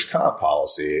workers' comp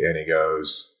policy. And he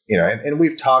goes, and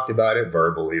we've talked about it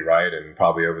verbally, right? And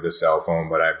probably over the cell phone,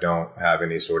 but I don't have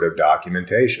any sort of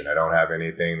documentation. I don't have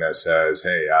anything that says,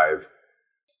 hey, I've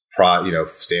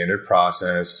standard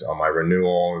process on my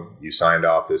renewal. You signed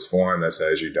off this form that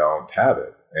says you don't have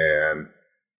it. And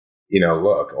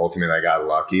look, ultimately I got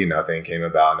lucky. Nothing came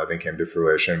to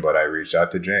fruition, but I reached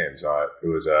out to James. It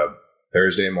was a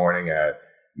Thursday morning at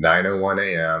 9:01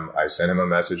 a.m. I sent him a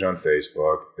message on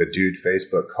Facebook. The dude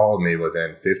Facebook called me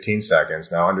within 15 seconds.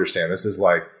 Now understand, this is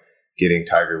like getting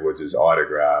Tiger Woods'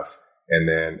 autograph and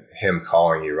then him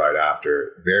calling you right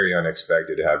after. Very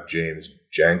unexpected to have James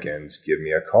Jenkins give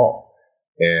me a call.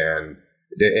 And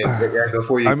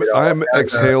before you I'm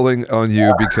exhaling on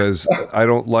you because I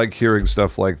don't like hearing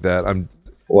stuff like that.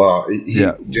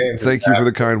 James, thank you for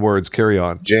the kind words. Carry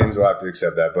on. James will have to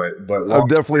accept that, but I'm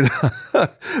definitely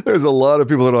not. There's a lot of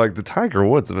people that are like, the Tiger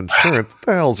Woods of insurance. What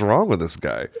the hell's wrong with this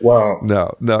guy? Well,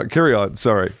 no, carry on.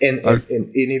 Sorry. And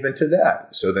even to that.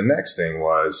 So the next thing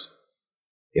was,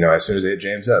 as soon as they hit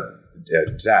James up,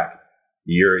 Zack,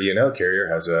 your E&O carrier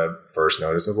has a first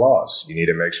notice of loss. You need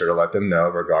to make sure to let them know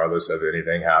regardless of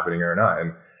anything happening or not.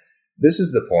 And this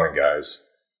is the point, guys.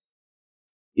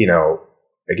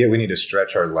 Again, we need to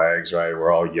stretch our legs, right?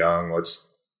 We're all young.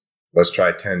 Let's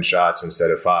try 10 shots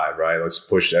instead of 5, right? Let's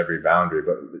push every boundary.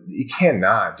 But you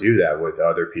cannot do that with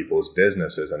other people's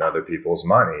businesses and other people's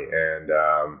money. And,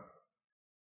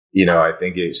 I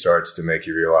think it starts to make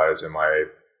you realize, do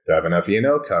I have enough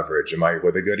E&O coverage? Am I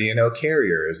with a good E&O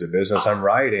carrier? Is the business I'm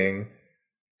writing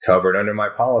covered under my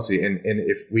policy? And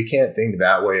if we can't think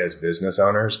that way as business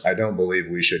owners, I don't believe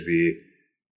we should be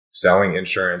selling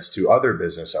insurance to other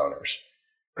business owners.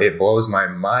 It blows my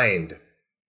mind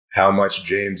how much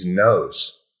James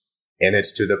knows. And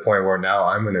it's to the point where now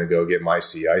I'm going to go get my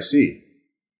CIC,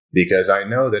 because I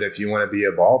know that if you want to be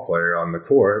a ball player on the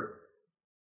court,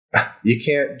 you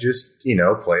can't just,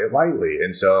 play it lightly.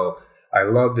 And so I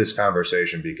love this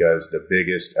conversation because the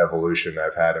biggest evolution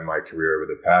I've had in my career over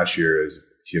the past year is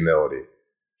humility.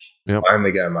 Yep.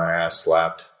 Finally got my ass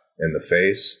slapped in the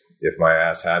face, if my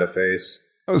ass had a face.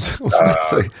 I was going to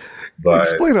say, but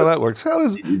explain how that works. How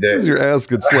does your ass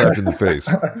get slapped in the face?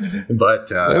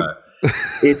 But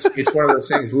it's one of those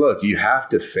things. Look, you have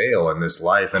to fail in this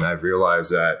life, and I've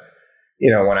realized that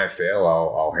when I fail,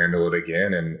 I'll handle it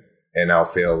again, and I'll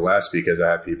fail less because I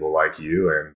have people like you.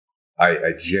 And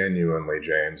I genuinely,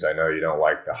 James, I know you don't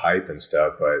like the hype and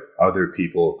stuff, but other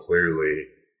people clearly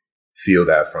feel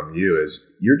that from you.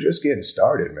 Is you're just getting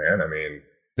started, man. I mean,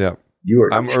 yeah,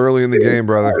 I'm early in the game,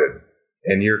 brother,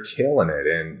 and you're killing it,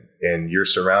 and you're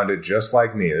surrounded just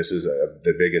like me. This is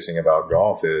the biggest thing about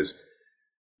golf is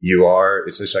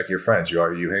it's just like your friends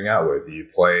you hang out with. You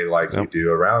play like you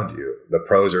do around you. The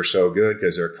pros are so good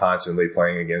because they're constantly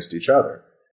playing against each other.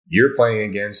 You're playing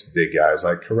against big guys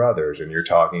like Carruthers, and you're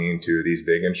talking to these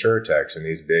big insurtechs and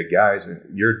these big guys, and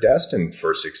you're destined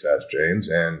for success, James.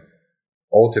 And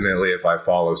ultimately, if I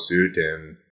follow suit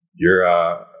and you're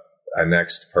a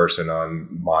next person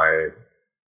on my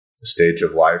stage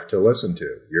of life to listen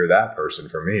to, you're that person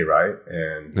for me, right?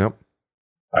 And yep.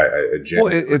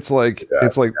 It's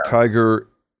like Tiger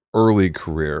early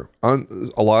career,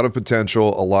 a lot of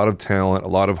potential, a lot of talent, a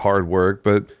lot of hard work,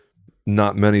 but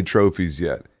not many trophies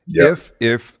yet. Yep.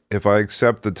 If I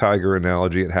accept the Tiger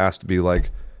analogy, it has to be like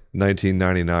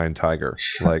 1999 Tiger,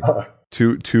 like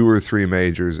two or three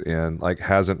majors in, like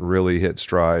hasn't really hit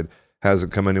stride,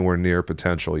 hasn't come anywhere near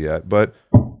potential yet. But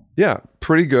yeah,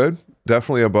 pretty good,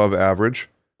 definitely above average.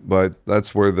 But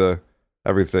that's where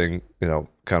everything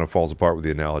kind of falls apart with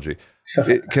the analogy.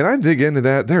 Can I dig into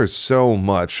that? There's so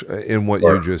much in what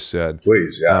you just said.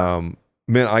 Please, yeah.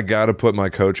 Man, I got to put my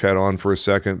coach hat on for a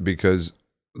second because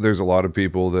there's a lot of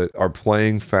people that are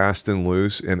playing fast and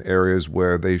loose in areas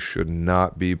where they should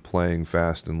not be playing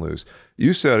fast and loose.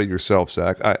 You said it yourself,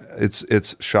 Zack.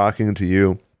 It's shocking to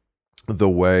you the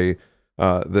way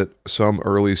that some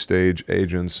early stage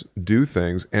agents do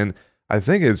things, and I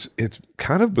think it's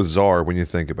kind of bizarre when you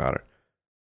think about it.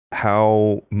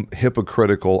 How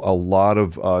hypocritical a lot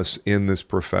of us in this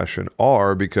profession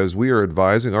are, because we are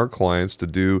advising our clients to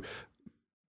do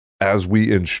as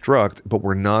we instruct, but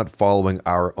we're not following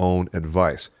our own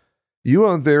advice. You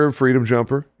out there, Freedom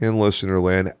Jumper in listener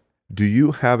land, do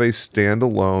you have a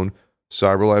standalone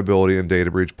cyber liability and data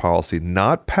breach policy,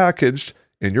 not packaged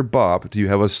in your BOP? Do you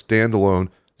have a standalone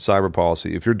cyber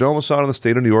policy? If you're domiciled in the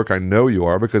state of New York, I know you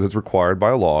are because it's required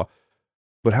by law.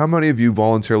 But how many of you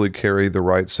voluntarily carry the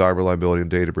right cyber liability and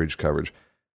data breach coverage?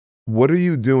 What are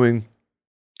you doing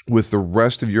with the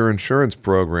rest of your insurance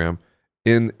program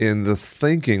in the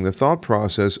thinking, the thought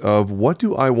process of what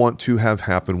do I want to have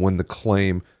happen when the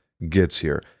claim gets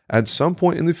here? At some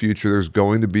point in the future, there's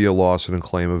going to be a loss and a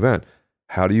claim event.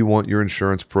 How do you want your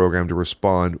insurance program to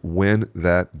respond when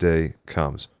that day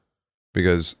comes?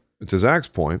 Because to Zack's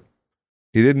point,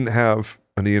 he didn't have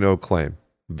an E&O claim.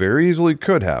 Very easily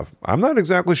could have. I'm not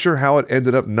exactly sure how it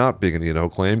ended up not being an E&O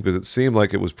claim because it seemed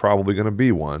like it was probably going to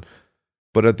be one.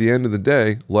 But at the end of the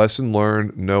day, lesson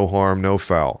learned, no harm, no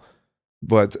foul.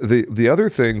 But the other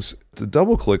things to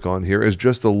double click on here is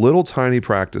just the little tiny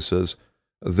practices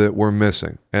that we're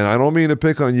missing. And I don't mean to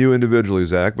pick on you individually,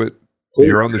 Zack, but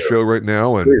you're on the show right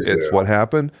now and it's what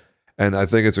happened. And I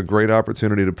think it's a great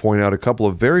opportunity to point out a couple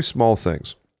of very small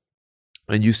things.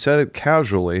 And you said it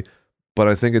casually, but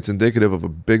I think it's indicative of a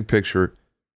big picture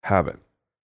habit.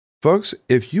 Folks,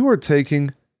 if you are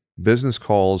taking business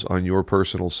calls on your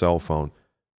personal cell phone,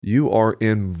 you are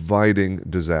inviting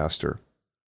disaster.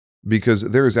 Because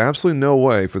there is absolutely no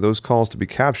way for those calls to be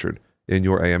captured in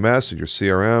your AMS or your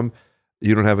CRM.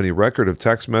 You don't have any record of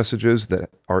text messages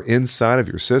that are inside of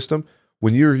your system.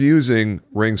 When you're using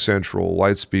RingCentral,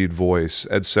 Lightspeed Voice,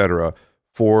 etc.,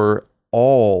 for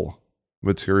all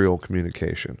material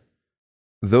communication,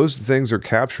 those things are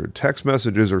captured. Text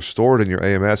messages are stored in your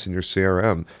AMS and your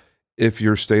CRM. If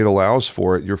your state allows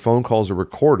for it, your phone calls are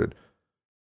recorded.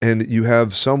 And you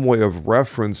have some way of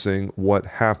referencing what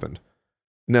happened.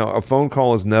 Now, a phone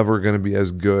call is never going to be as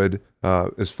good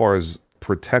as far as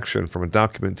protection from a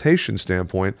documentation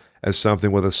standpoint as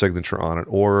something with a signature on it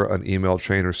or an email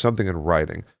chain or something in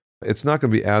writing. It's not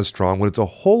going to be as strong, but it's a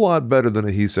whole lot better than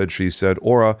a he said, she said,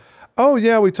 or a, oh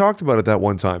yeah, we talked about it that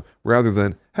one time, rather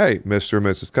than, hey, Mr. and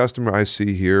Mrs. Customer, I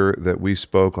see here that we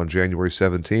spoke on January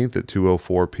 17th at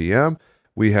 2:04 p.m.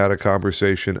 We had a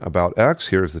conversation about X.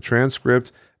 Here's the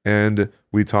transcript. And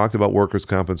we talked about workers'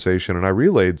 compensation, and I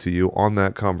relayed to you on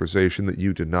that conversation that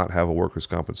you did not have a workers'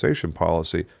 compensation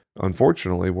policy.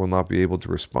 Unfortunately, we'll not be able to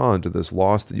respond to this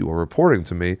loss that you are reporting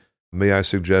to me May I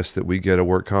suggest that we get a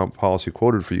work comp policy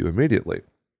quoted for you immediately?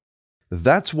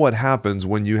 That's what happens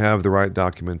when you have the right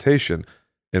documentation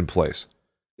in place.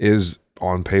 Is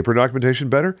on paper documentation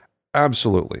better?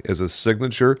 Absolutely. Is a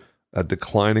signature a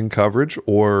declining coverage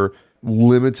or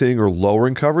limiting or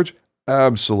lowering coverage?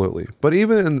 Absolutely. But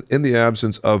even in the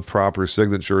absence of proper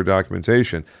signature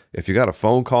documentation, if you got a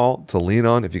phone call to lean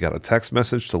on, if you got a text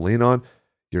message to lean on,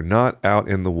 you're not out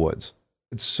in the woods.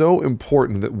 It's so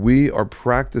important that we are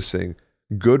practicing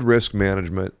good risk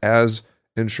management as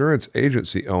insurance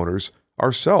agency owners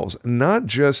ourselves, not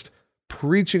just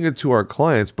preaching it to our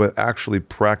clients, but actually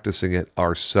practicing it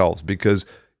ourselves, because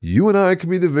you and I can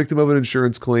be the victim of an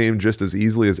insurance claim just as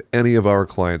easily as any of our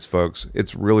clients, folks.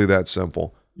 It's really that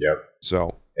simple. Yep.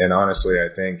 So, and honestly, I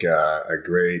think a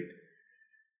great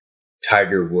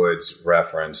Tiger Woods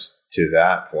reference to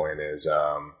that point is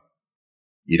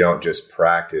you don't just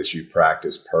practice, you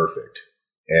practice perfect.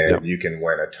 And you can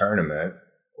win a tournament,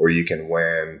 or you can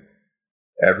win.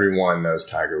 Everyone knows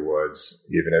Tiger Woods.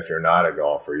 Even if you're not a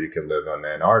golfer, you can live in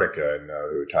Antarctica and know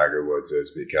who Tiger Woods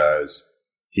is because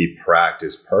he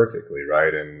practiced perfectly,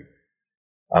 right? And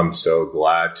I'm so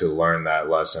glad to learn that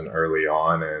lesson early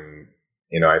on. And,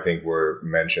 I think we're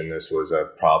mentioned this was a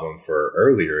problem for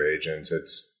earlier agents.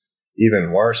 It's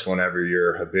even worse whenever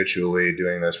you're habitually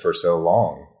doing this for so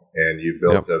long and you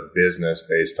built a business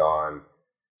based on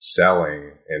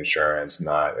selling insurance,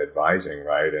 not advising,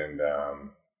 right? And,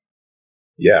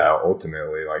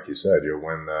 ultimately, like you said, you'll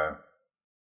win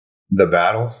the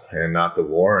battle and not the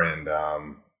war. And,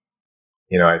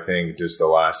 I think just the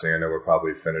last thing, I know we're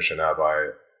probably finishing up.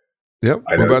 We're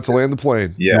about to land the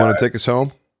plane. Yeah, you want to take us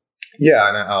home? Yeah,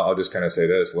 and I'll just kind of say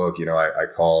this. Look, I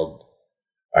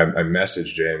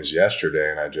messaged James yesterday,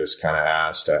 and I just kind of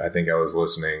asked. I think I was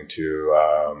listening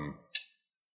to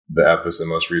the episode, the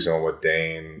most recent one with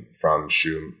Dane from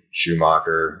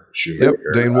Shoemaker. Yep,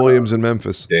 Dane Williams in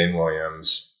Memphis. Dane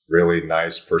Williams, really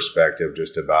nice perspective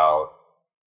just about,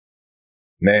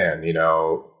 man,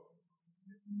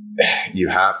 you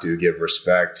have to give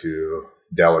respect to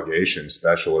delegation,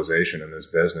 specialization in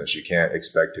this business. You can't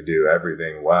expect to do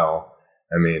everything well.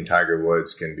 I mean, Tiger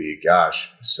Woods can be,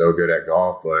 so good at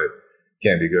golf, but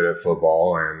can't be good at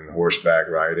football and horseback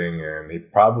riding. And he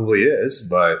probably is,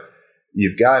 but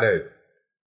you've got to,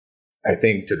 I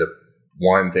think, to the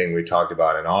one thing we talked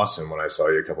about in Austin when I saw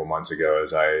you a couple months ago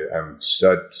is I'm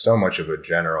so much of a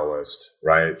generalist,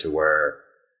 right? To where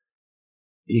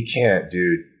you can't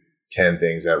do 10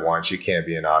 things at once. You can't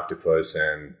be an octopus.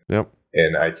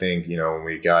 And I think, when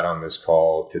we got on this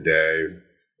call today,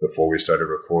 before we started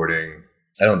recording,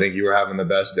 I don't think you were having the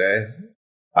best day.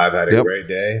 I've had a great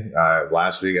day.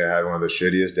 Last week, I had one of the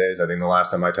shittiest days. I think the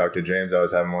last time I talked to James, I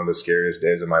was having one of the scariest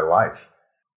days of my life.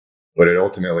 But it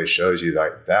ultimately shows you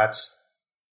that's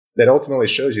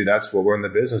what we're in the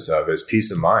business of, is peace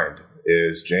of mind.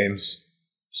 Is James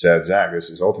said, Zack, this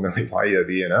is ultimately why you have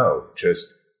E&O.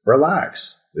 Just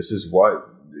relax. This is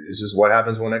what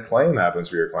happens when a claim happens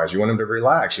for your clients. You want them to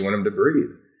relax. You want them to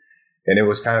breathe. And it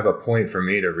was kind of a point for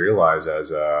me to realize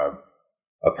as a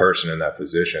person in that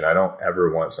position, I don't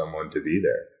ever want someone to be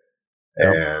there.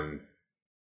 Yep. And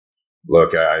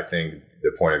look, I think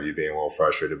the point of you being a little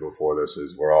frustrated before this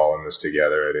is we're all in this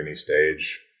together at any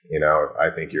stage. I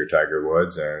think you're Tiger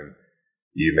Woods, and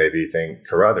you maybe think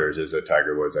Carruthers is a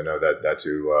Tiger Woods. I know that's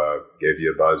who gave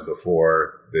you a buzz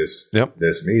before this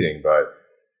meeting, but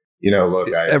look,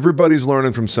 everybody's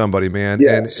learning from somebody, man.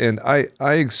 Yes. And I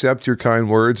accept your kind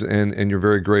words, and you're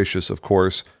very gracious, of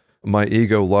course. My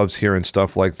ego loves hearing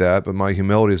stuff like that, but my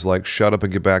humility is like, shut up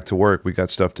and get back to work. We got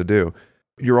stuff to do.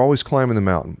 You're always climbing the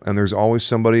mountain, and there's always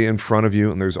somebody in front of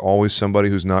you, and there's always somebody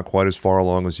who's not quite as far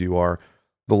along as you are.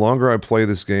 The longer I play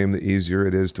this game, the easier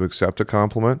it is to accept a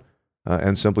compliment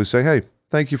and simply say, hey,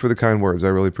 thank you for the kind words. I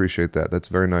really appreciate that. That's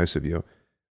very nice of you.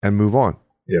 And move on.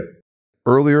 Yeah.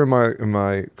 Earlier in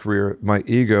my career, my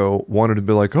ego wanted to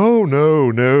be like, oh,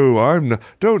 no, I'm not,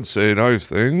 don't say nice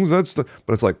things. But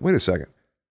it's like, wait a second.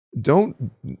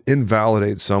 Don't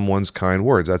invalidate someone's kind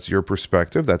words. That's your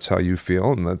perspective. That's how you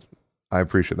feel. And I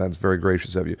appreciate that. It's very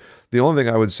gracious of you. The only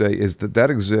thing I would say is that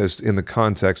exists in the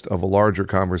context of a larger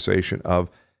conversation of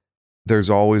there's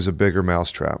always a bigger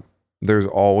mousetrap. There's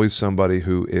always somebody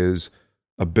who is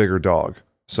a bigger dog,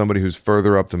 somebody who's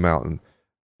further up the mountain.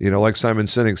 Like Simon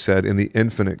Sinek said, in the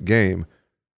infinite game,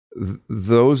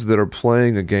 those that are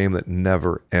playing a game that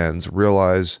never ends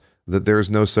realize that there is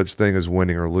no such thing as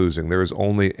winning or losing. There is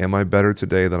only, am I better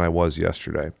today than I was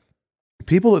yesterday?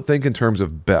 People that think in terms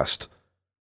of best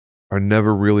are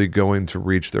never really going to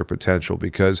reach their potential,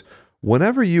 because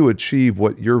whenever you achieve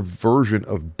what your version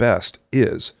of best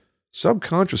is,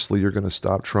 subconsciously you're going to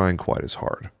stop trying quite as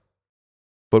hard.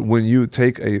 But when you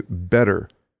take a better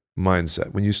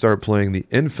mindset, when you start playing the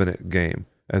infinite game,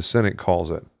 as Sinek calls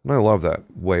it, and I love that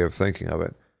way of thinking of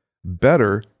it,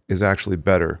 better is actually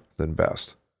better than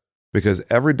best. Because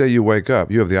every day you wake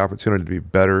up, you have the opportunity to be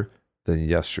better than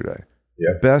yesterday.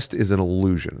 Yep. Best is an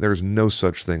illusion. There's no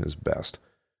such thing as best.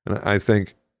 And I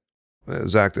think,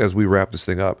 Zack, as we wrap this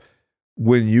thing up,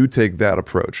 when you take that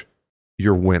approach,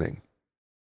 you're winning.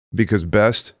 Because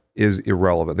best is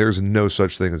irrelevant. There's no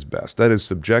such thing as best. That is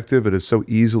subjective. It is so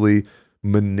easily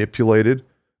manipulated.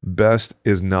 Best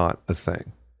is not a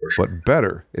thing. Sure. But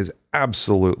better is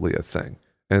absolutely a thing.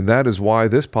 And that is why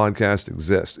this podcast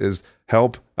exists, is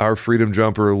help our Freedom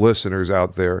Jumper listeners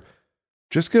out there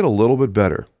just get a little bit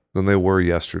better than they were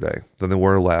yesterday, than they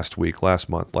were last week, last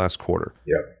month, last quarter.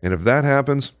 Yep. And if that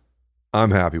happens,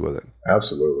 I'm happy with it.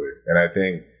 Absolutely. And I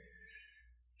think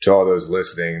to all those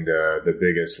listening, the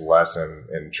biggest lesson,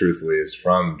 and truthfully, is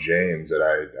from James that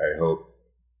I hope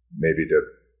maybe to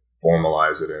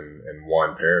formalize it in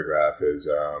one paragraph is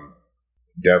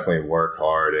definitely work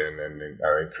hard. And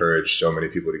I encourage so many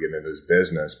people to get into this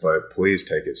business, but please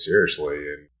take it seriously.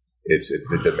 And it's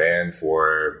the demand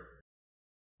for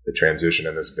the transition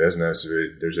in this business.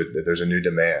 There's a new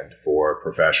demand for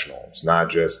professionals,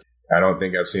 not just, I don't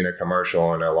think I've seen a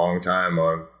commercial in a long time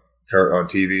on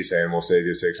TV saying we'll save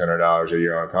you $600 a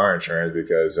year on car insurance,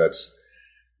 because it's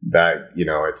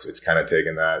kind of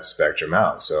taken that spectrum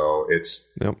out. So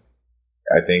it's, yep.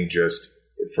 I think just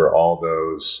for all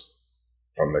those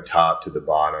from the top to the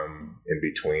bottom in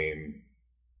between,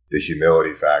 the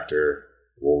humility factor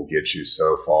will get you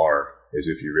so far, is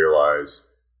if you realize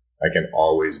I can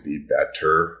always be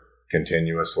better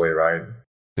continuously, right?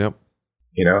 Yep.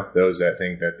 Those that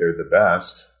think that they're the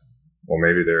best, well,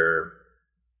 maybe they're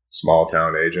small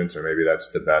town agents, or maybe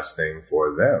that's the best thing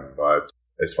for them. But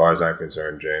as far as I'm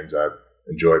concerned, James, I've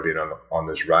enjoyed being on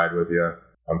this ride with you.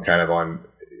 I'm kind of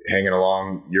hanging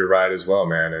along your ride as well,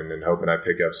 man, and hoping I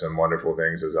pick up some wonderful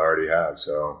things as I already have.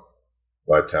 So,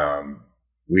 but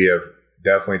we have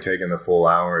definitely taken the full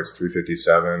hour. It's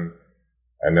 3:57.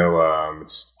 I know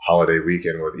it's holiday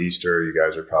weekend with Easter. You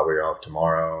guys are probably off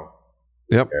tomorrow.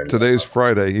 Yep. And today's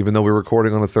Friday, even though we're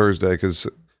recording on a Thursday, because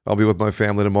I'll be with my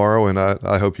family tomorrow, and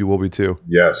I hope you will be too.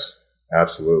 Yes,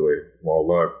 absolutely. Well,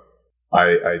 look,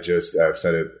 I've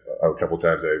said it a couple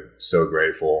times. I'm so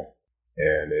grateful,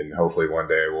 and hopefully one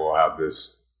day we'll have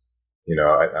this.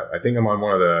 I think I'm on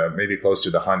one of the, maybe close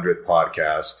to the 100th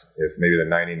podcast, if maybe the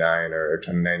 99 or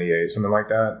 98, something like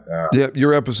that. Yep,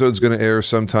 your episode's going to air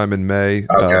sometime in May.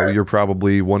 Okay. You're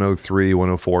probably 103,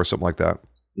 104, something like that.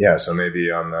 Yeah, so maybe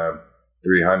on the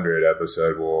 300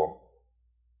 episode we'll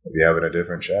be having a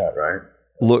different chat, right?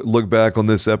 Look back on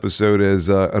this episode as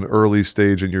an early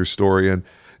stage in your story, and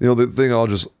the thing I'll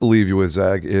just leave you with,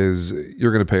 Zack, is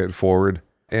you're going to pay it forward,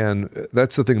 and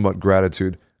that's the thing about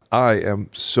gratitude. I am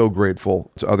so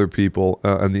grateful to other people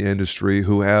in the industry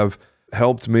who have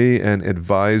helped me and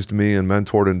advised me and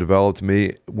mentored and developed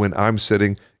me when I'm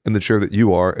sitting in the chair that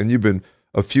you are, and you've been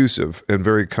effusive and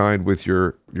very kind with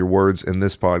your words in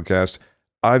this podcast.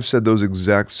 I've said those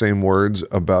exact same words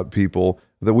about people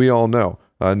that we all know,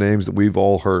 names that we've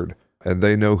all heard, and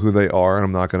they know who they are, and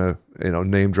I'm not going to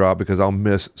name drop because I'll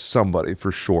miss somebody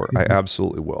for sure. I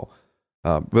absolutely will.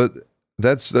 But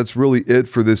that's really it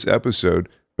for this episode.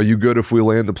 Are you good if we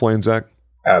land the plane, Zack?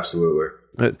 Absolutely.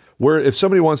 If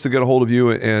somebody wants to get a hold of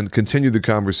you and continue the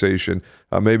conversation,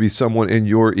 maybe someone in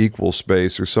your equal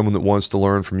space or someone that wants to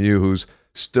learn from you who's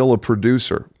still a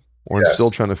producer or Yes.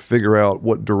 still trying to figure out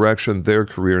what direction their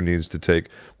career needs to take,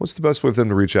 what's the best way for them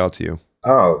to reach out to you?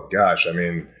 Oh, gosh. I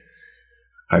mean,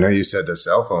 I know you said the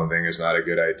cell phone thing is not a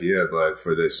good idea, but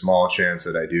for the small chance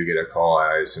that I do get a call,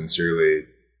 I sincerely,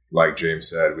 like James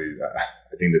said,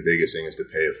 I think the biggest thing is to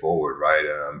pay it forward, right?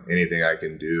 Anything I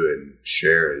can do and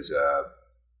share is, I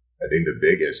think, the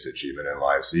biggest achievement in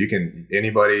life. So you can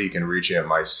reach me at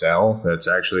my cell. That's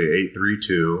actually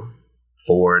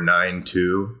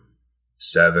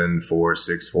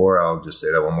 832-492-7464. I'll just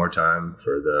say that one more time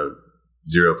for the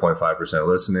 0.5%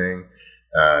 listening.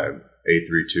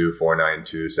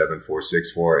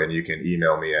 832-492-7464. And you can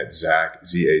email me at Zack,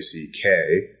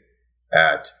 Z-A-C-K,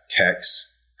 at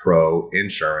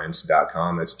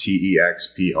texproinsurance.com. That's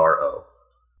TEXPRO.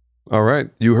 All right.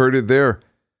 You heard it there.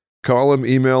 Call him,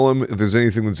 email him. If there's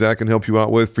anything that Zack can help you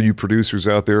out with, for you producers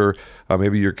out there,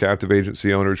 maybe you're a captive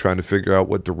agency owner trying to figure out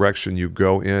what direction you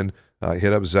go in,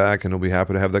 hit up Zack and he'll be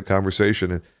happy to have that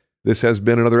conversation. And this has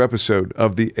been another episode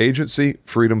of the Agency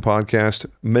Freedom Podcast.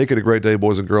 Make it a great day,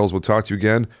 boys and girls. We'll talk to you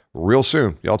again real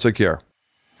soon. Y'all take care.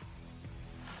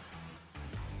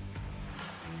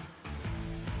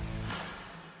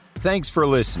 Thanks for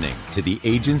listening to the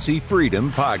Agency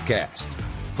Freedom Podcast.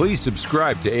 Please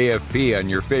subscribe to AFP on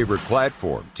your favorite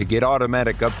platform to get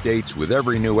automatic updates with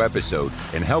every new episode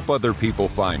and help other people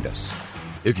find us.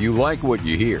 If you like what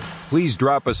you hear, please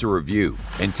drop us a review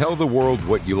and tell the world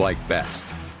what you like best.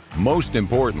 Most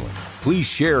importantly, please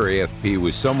share AFP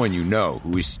with someone you know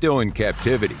who is still in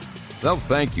captivity. They'll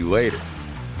thank you later.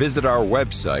 Visit our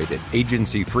website at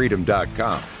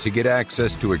agencyfreedom.com to get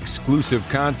access to exclusive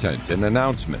content and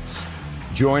announcements.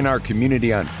 Join our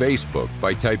community on Facebook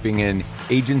by typing in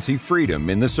Agency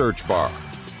Freedom in the search bar.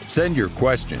 Send your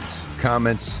questions,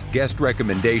 comments, guest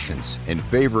recommendations, and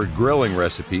favorite grilling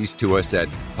recipes to us at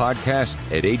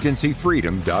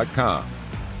podcast@agencyfreedom.com.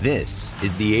 This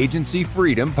is the Agency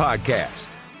Freedom Podcast,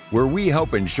 where we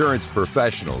help insurance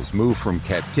professionals move from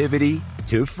captivity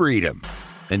to freedom.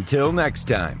 Until next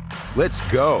time, let's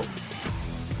go.